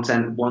releasing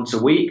content once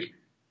a week,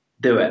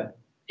 do it.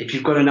 If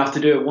you've got enough to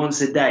do it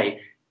once a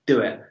day, do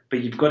it. But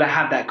you've got to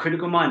have that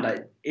critical mind.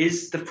 Like,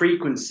 is the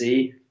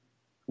frequency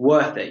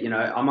worth it?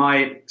 Am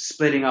I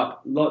splitting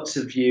up lots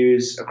of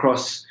views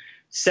across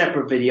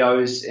separate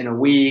videos in a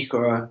week,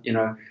 or,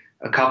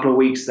 a couple of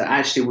weeks that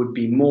actually would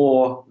be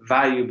more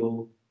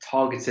valuable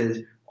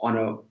targeted on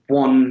a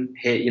one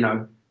hit,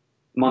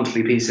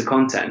 monthly piece of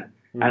content?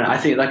 And I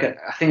think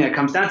it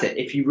comes down to it.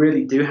 If you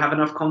really do have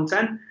enough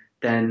content,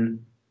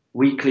 then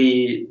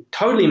weekly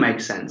totally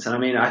makes sense.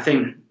 And I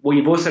think what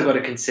you've also got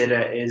to consider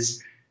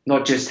is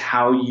not just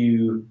how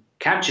you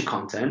capture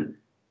content,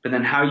 but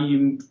then how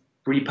you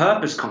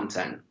repurpose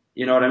content.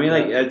 You know what I mean?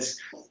 Like,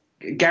 it's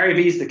Gary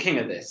Vee's the king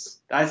of this.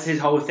 That's his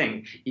whole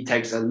thing. He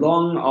takes a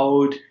long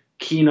old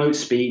keynote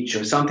speech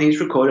or something he's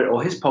recorded,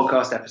 or his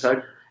podcast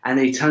episode, and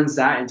he turns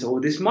that into all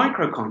this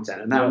micro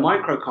content. And that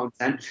micro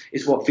content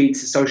is what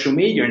feeds to social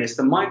media, and it's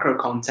the micro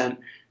content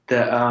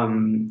that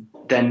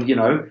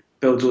then,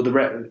 builds all the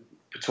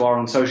repertoire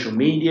on social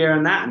media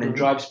and that, and then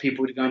drives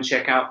people to go and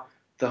check out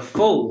the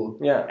full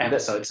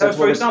episode. So,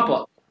 for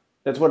example,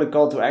 that's what the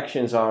call to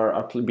actions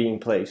are being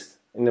placed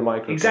in the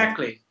micro.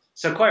 Exactly.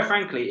 So quite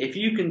frankly, if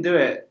you can do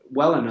it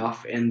well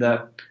enough in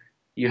that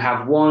you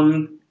have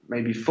one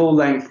maybe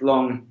full-length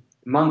long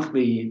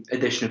monthly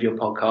edition of your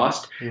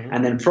podcast,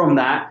 and then from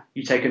that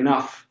you take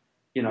enough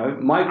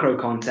micro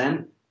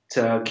content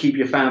to keep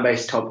your fan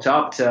base topped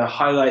up, to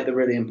highlight the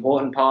really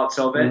important parts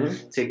of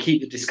it, to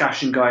keep the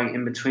discussion going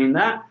in between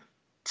that,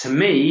 to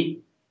me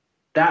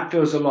that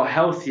feels a lot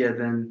healthier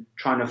than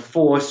trying to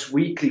force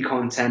weekly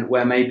content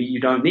where maybe you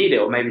don't need it,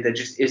 or maybe there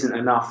just isn't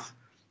enough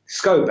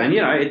scope. And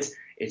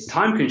it's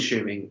time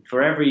consuming.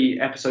 For every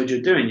episode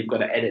you're doing, you've got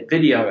to edit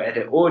video,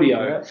 edit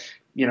audio,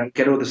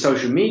 get all the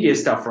social media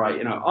stuff right,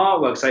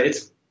 artwork. So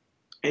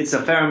it's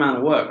a fair amount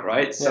of work,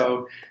 right? Yeah.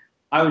 So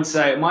I would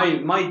say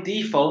my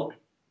default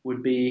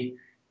would be,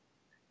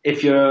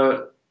 if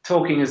you're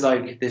talking as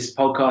like this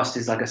podcast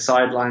is like a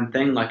sideline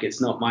thing, like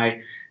it's not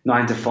my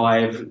 9 to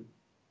 5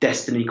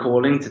 destiny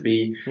calling to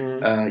be,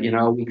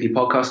 a weekly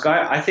podcast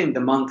guy. I think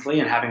the monthly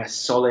and having a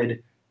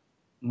solid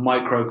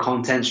micro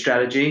content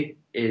strategy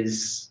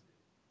is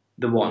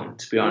the one,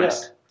 to be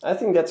honest. Yeah, I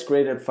think that's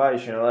great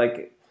advice.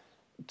 Like,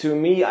 to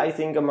me, I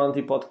think a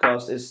monthly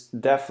podcast is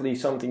definitely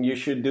something you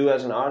should do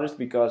as an artist,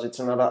 because it's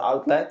another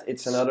outlet.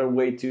 It's another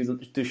way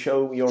to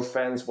show your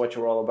fans what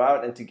you're all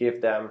about, and to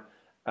give them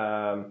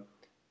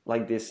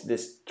like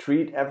this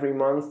treat every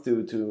month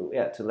to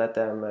let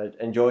them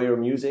enjoy your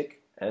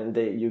music, and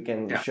you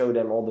can show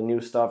them all the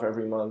new stuff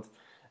every month.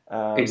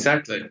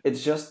 Exactly.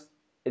 It's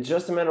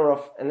just a matter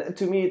of, and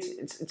to me,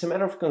 it's a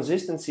matter of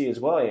consistency as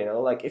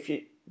well. Like, if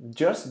you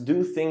just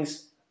do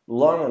things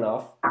long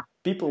enough,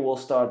 people will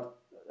start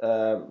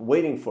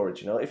waiting for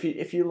it.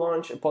 If you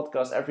launch a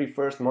podcast every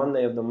first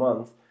Monday of the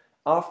month,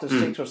 after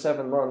 6 or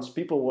 7 months,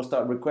 people will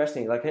start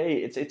requesting, like, hey,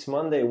 it's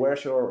Monday,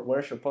 where's your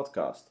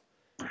podcast?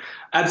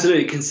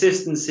 Absolutely.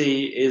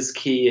 Consistency is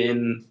key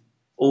in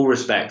all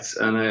respects,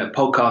 and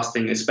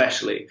podcasting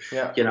especially.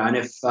 Yeah. And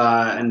if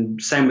and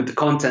same with the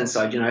content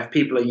side. If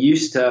people are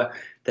used to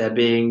there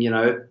being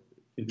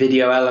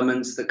video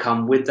elements that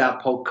come with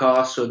that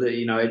podcast, or that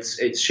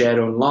it's shared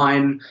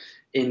online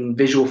in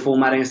visual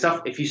formatting and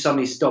stuff, if you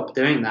suddenly stop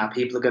doing that,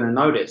 people are going to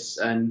notice.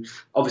 And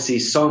obviously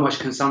so much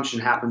consumption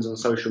happens on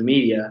social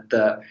media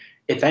that,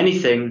 if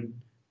anything,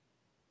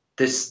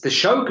 the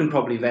show can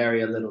probably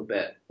vary a little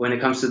bit when it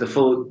comes to the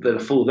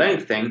full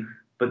length thing,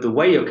 but the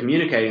way you're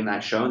communicating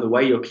that show and the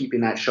way you're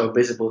keeping that show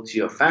visible to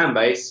your fan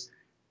base,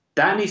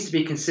 that needs to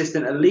be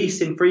consistent, at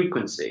least in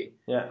frequency.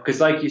 Yeah. Because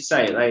like you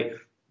say, like,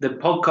 the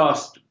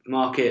podcast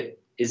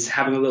market is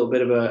having a little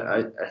bit of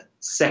a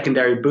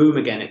secondary boom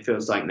again, it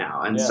feels like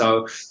now. And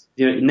so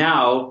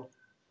now,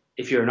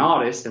 if you're an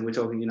artist, and we're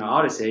talking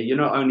artists here, you're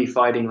not only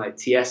fighting like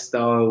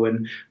Tiesto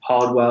and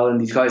Hardwell and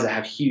these guys that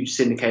have huge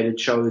syndicated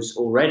shows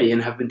already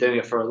and have been doing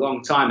it for a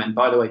long time, and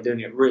by the way, doing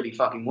it really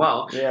fucking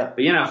well. Yeah.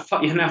 But you're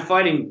now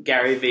fighting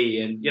Gary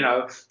Vee and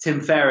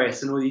Tim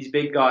Ferriss and all these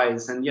big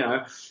guys, and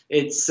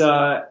it's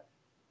a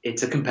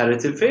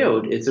competitive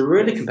field. It's a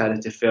really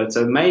competitive field.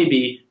 So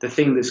maybe the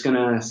thing that's going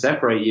to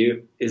separate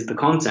you is the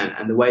content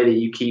and the way that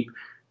you keep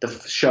the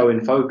show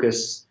in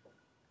focus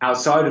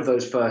outside of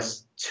those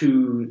first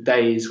 2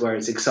 days where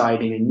it's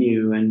exciting and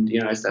new, and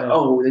it's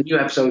the new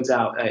episode's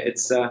out.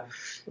 It's tough.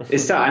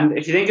 And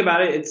if you think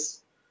about it,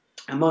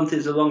 a month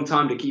is a long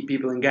time to keep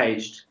people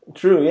engaged.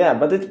 True, yeah,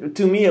 but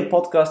to me, a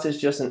podcast is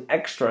just an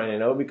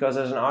extra, because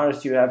as an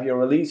artist, you have your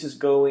releases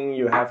going,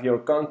 you have your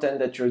content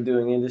that you're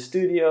doing in the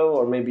studio,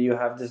 or maybe you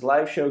have this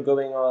live show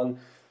going on,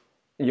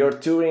 your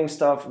touring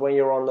stuff when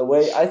you're on the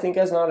way. I think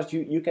as an artist,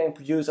 you can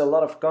produce a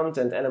lot of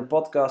content, and a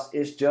podcast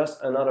is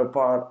just another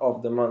part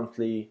of the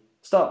monthly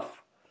stuff.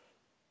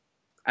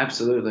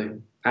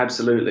 Absolutely.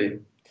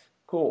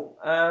 Cool.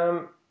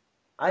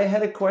 I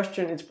had a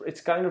question. It's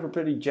kind of a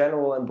pretty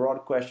general and broad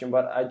question,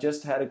 but I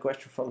just had a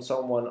question from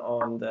someone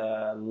on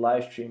the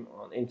live stream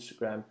on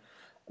Instagram.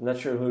 I'm not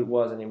sure who it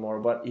was anymore,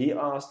 but he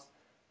asked,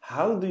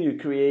 how do you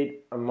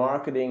create a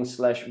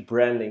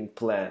marketing/branding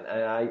plan?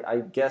 And I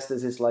guess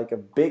this is like a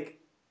big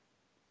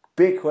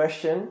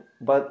question,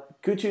 but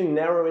could you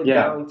narrow it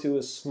down to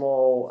a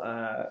small,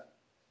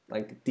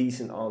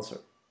 decent answer?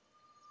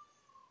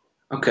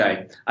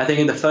 Okay. I think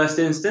in the first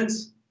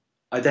instance,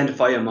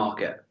 identify your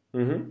market.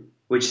 Mm-hmm.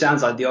 Which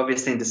sounds like the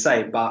obvious thing to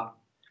say, but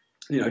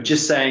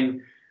just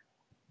saying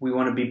we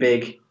want to be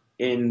big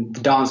in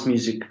the dance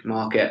music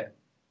market,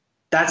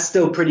 that's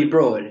still pretty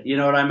broad. You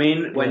know what I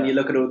mean? When you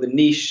look at all the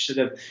niche sort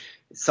of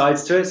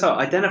sides to it. So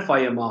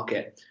identify your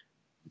market,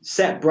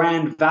 set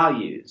brand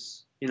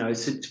values,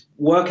 so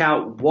work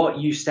out what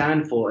you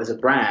stand for as a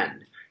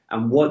brand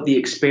and what the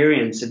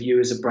experience of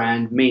you as a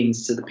brand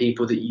means to the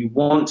people that you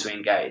want to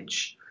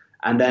engage.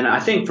 And then I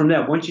think from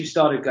there, once you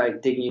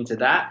started digging into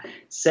that,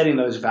 setting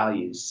those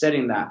values,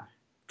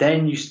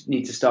 then you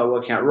need to start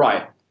working out,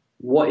 right,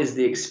 what is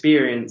the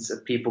experience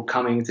of people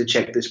coming to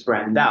check this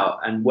brand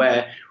out, and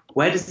where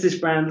does this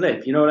brand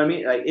live? You know what I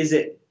mean? Like, is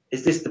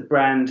this the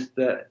brand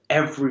that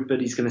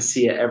everybody's going to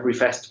see at every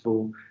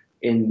festival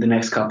in the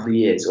next couple of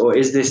years, or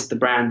is this the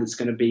brand that's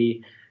going to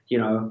be,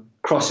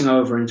 crossing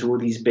over into all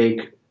these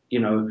big,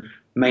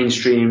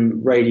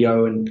 mainstream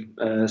radio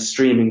and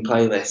streaming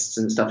playlists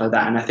and stuff like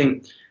that? And I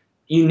think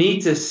you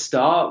need to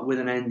start with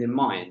an end in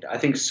mind. I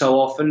think so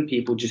often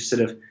people just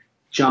sort of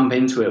jump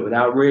into it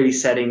without really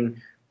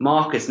setting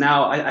markers.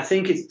 Now, I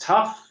think it's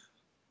tough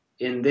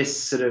in this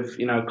sort of,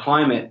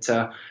 climate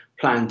to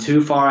plan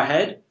too far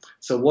ahead.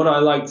 So what I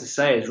like to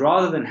say is,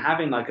 rather than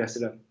having like a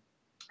sort of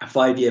a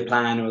 5-year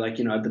plan, or like,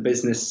 the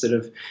business sort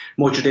of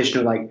more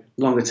traditional, like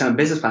longer term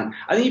business plan,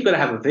 I think you've got to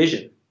have a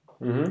vision.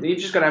 Mm-hmm. You've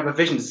just got to have a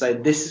vision to say,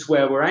 this is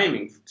where we're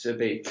aiming to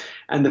be.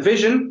 And the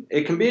vision,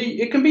 it can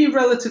be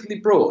relatively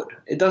broad.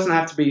 It doesn't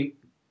have to be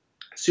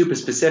super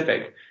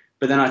specific.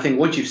 But then I think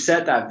once you've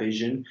set that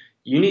vision,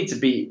 you need to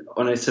be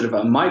on a sort of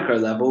a micro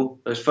level.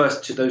 Those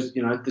first two,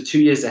 the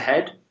 2 years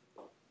ahead,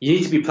 you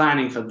need to be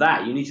planning for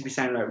that. You need to be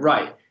saying, like,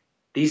 right,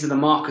 these are the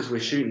markers we're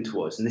shooting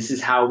towards, and this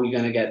is how we're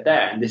going to get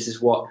there, and this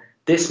is what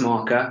this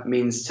marker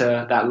means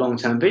to that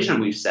long-term vision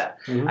we've set.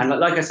 Mm-hmm. And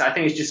like I said, I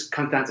think it just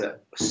comes down to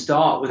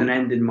start with an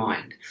end in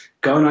mind.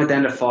 Go and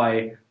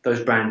identify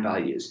those brand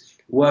values.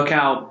 Work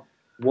out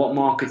what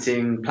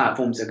marketing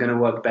platforms are going to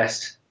work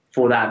best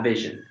for that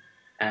vision.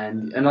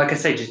 And like I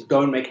say, just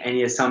don't make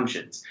any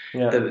assumptions.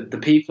 Yeah. The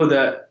people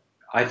that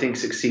I think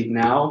succeed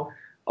now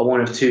are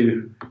one of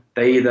two.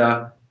 They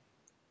either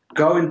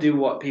go and do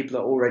what people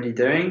are already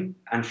doing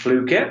and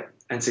fluke it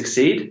and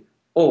succeed,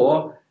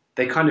 or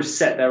they kind of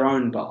set their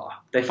own bar.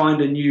 They find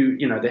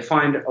they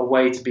find a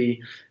way to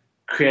be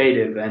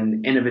creative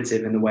and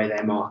innovative in the way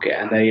they market,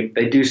 and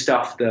they do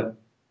stuff that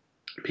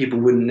people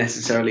wouldn't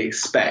necessarily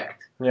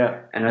expect. Yeah.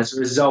 And as a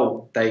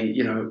result, they,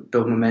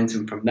 build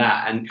momentum from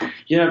that. And,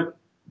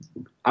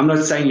 I'm not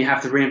saying you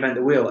have to reinvent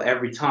the wheel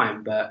every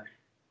time, but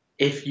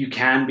if you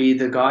can be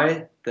the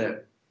guy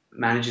that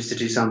manages to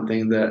do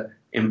something that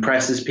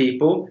impresses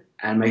people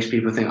and makes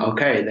people think,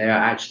 okay, they are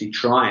actually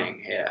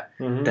trying here,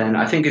 mm-hmm. then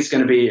I think it's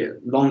going to be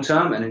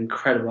long-term an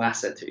incredible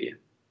asset to you.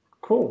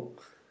 Cool.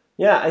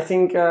 Yeah, I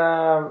think,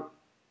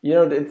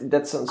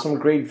 that's some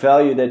great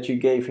value that you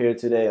gave here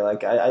today.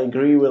 Like, I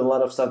agree with a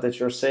lot of stuff that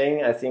you're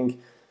saying. I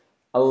think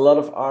a lot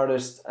of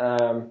artists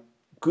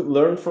could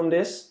learn from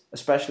this,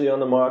 especially on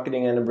the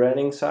marketing and the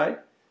branding side.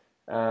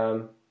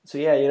 So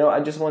yeah, I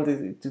just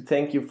wanted to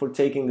thank you for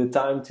taking the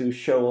time to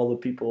show all the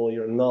people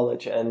your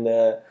knowledge and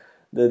the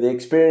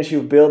experience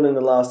you've built in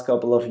the last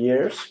couple of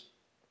years.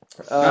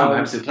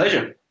 Absolute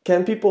pleasure.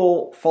 Can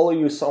people follow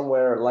you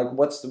somewhere? Like,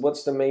 what's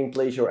the main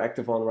place you're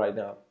active on right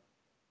now?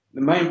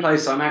 The main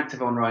place I'm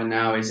active on right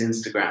now is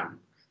Instagram.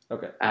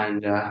 Okay.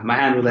 And my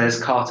handle there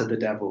is Carter the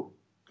Devil.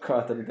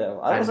 Carter the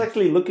Devil. I was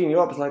actually looking you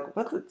up. I was like,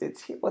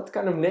 what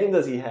kind of name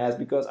does he have?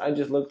 Because I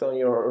just looked on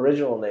your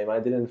original name. I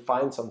didn't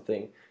find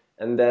something.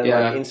 And then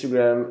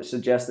Instagram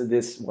suggested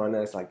this one.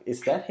 And it's like,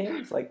 is that him?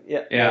 It's like,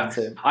 yeah. That's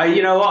him.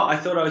 You know what? I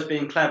thought I was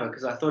being clever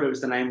because I thought it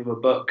was the name of a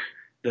book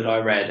that I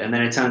read. And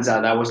then it turns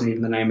out that wasn't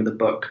even the name of the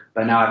book.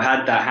 But now I've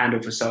had that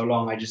handle for so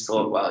long, I just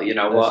thought, well, you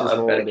know what?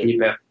 I better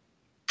keep it.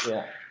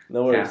 Yeah.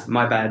 No worries. Yeah,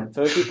 my bad.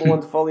 So if people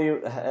want to follow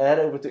you, head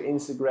over to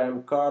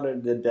Instagram, Carter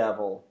the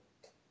Devil.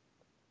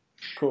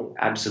 Cool.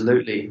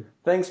 Absolutely.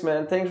 Thanks,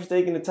 man. Thanks for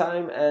taking the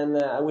time, and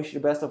I wish you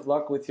the best of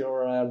luck with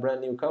your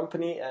brand new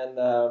company, and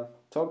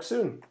talk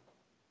soon.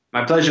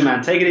 My pleasure,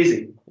 man. Take it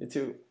easy. You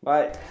too.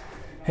 Bye.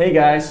 Hey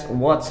guys,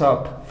 what's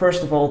up?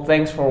 First of all,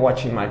 thanks for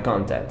watching my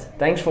content.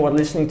 Thanks for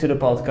listening to the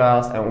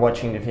podcast and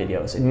watching the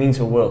videos. It means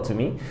a world to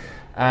me.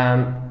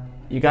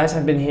 You guys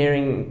have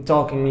been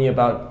talking to me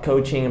about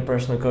coaching and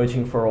personal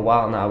coaching for a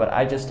while now, but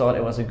I just thought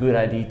it was a good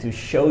idea to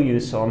show you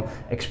some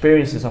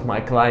experiences of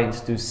my clients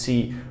to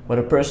see what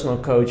a personal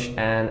coach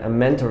and a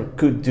mentor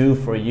could do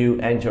for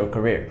you and your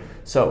career.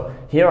 So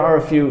here are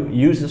a few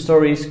user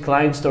stories,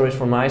 client stories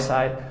from my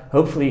side.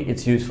 Hopefully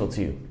it's useful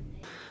to you.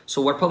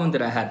 So what problem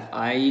did I had?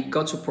 I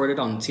got supported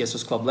on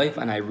TSS Club Life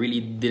and I really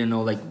didn't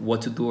know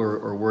what to do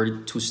or where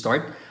to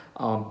start.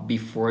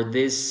 Before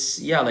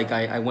this,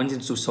 I went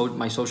into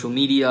my social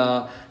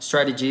media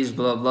strategies,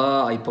 blah,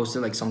 blah. I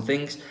posted some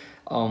things.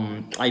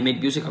 I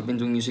make music. I've been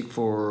doing music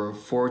for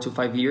 4 to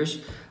 5 years.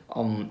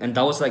 And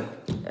that was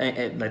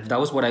that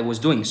was what I was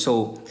doing.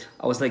 So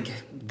I was like,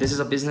 this is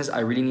a business. I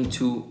really need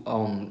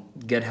to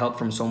get help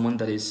from someone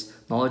that is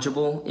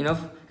knowledgeable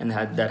enough and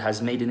that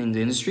has made it in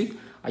the industry.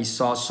 I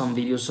saw some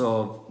videos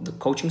of the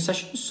coaching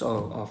sessions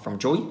from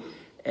Joey.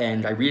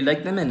 And I really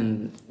liked them,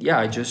 and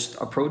I just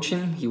approached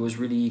him. He was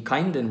really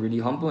kind and really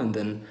humble, and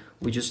then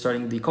we just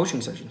started the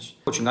coaching sessions.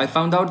 I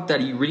found out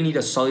that you really need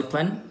a solid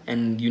plan,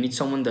 and you need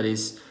someone that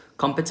is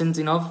competent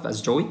enough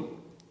as Joey.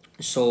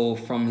 So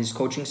from his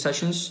coaching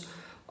sessions,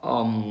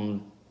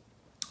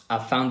 I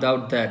found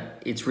out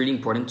that it's really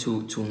important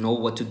to know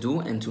what to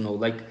do and to know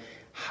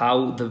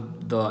how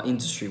the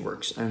industry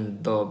works.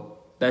 And the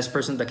best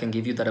person that can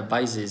give you that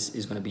advice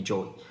is going to be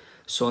Joey.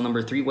 So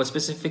number 3, what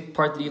specific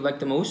part do you like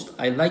the most?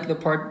 I like the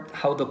part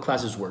how the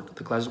classes work.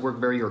 The classes work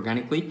very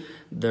organically.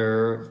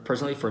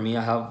 Personally, for me,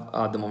 I have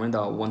at the moment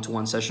a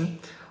one-to-one session.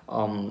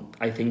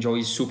 I think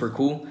Joey is super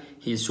cool.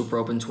 He's super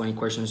open to any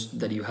questions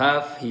that you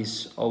have.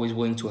 He's always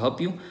willing to help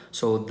you.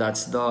 So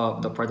that's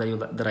the part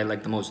that I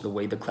like the most, the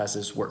way the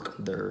classes work.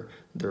 They're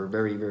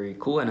very, very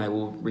cool, and I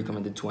will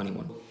recommend it to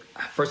anyone.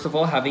 First of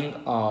all, having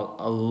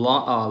a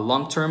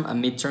long-term, a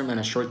mid-term, and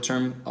a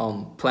short-term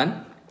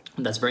plan.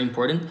 That's very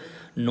important.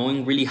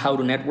 Knowing really how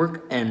to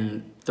network,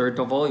 and third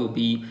of all, you'll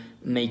be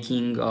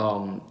making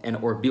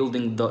or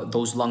building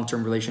those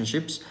long-term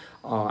relationships.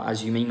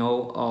 As you may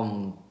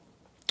know,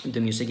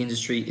 the music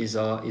industry is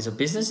a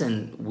business,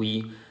 and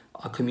we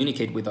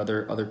communicate with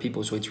other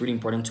people. So it's really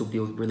important to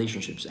build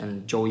relationships,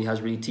 and Joey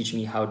has really taught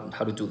me how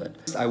to do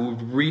that. I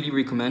would really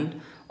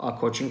recommend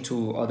coaching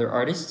to other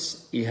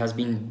artists. It has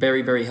been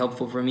very, very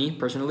helpful for me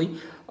personally.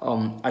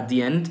 At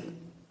the end,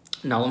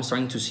 now I'm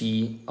starting to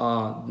see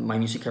my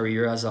music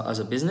career as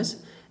a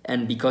business,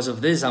 And because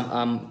of this,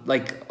 I'm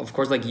like, of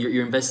course, like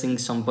you're investing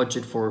some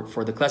budget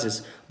for the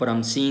classes, but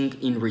I'm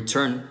seeing in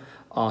return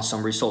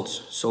some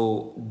results.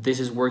 So this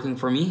is working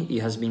for me.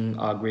 It has been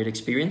a great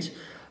experience.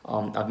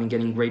 I've been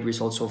getting great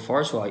results so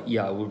far. So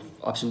I would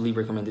absolutely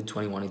recommend it to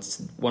anyone.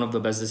 It's one of the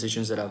best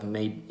decisions that I've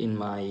made in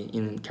my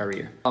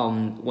career.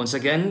 Once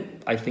again,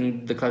 I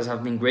think the classes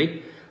have been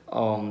great.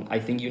 I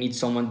think you need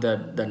someone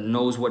that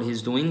knows what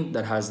he's doing,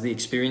 that has the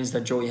experience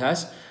that Joey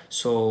has.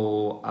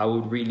 So I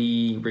would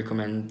really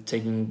recommend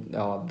taking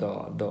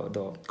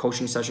the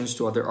coaching sessions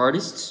to other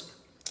artists.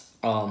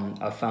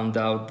 I found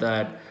out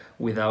that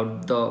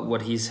without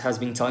what he has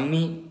been telling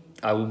me,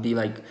 I would be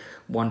like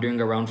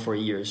wandering around for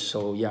years.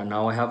 So yeah,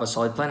 now I have a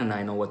solid plan and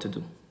I know what to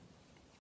do.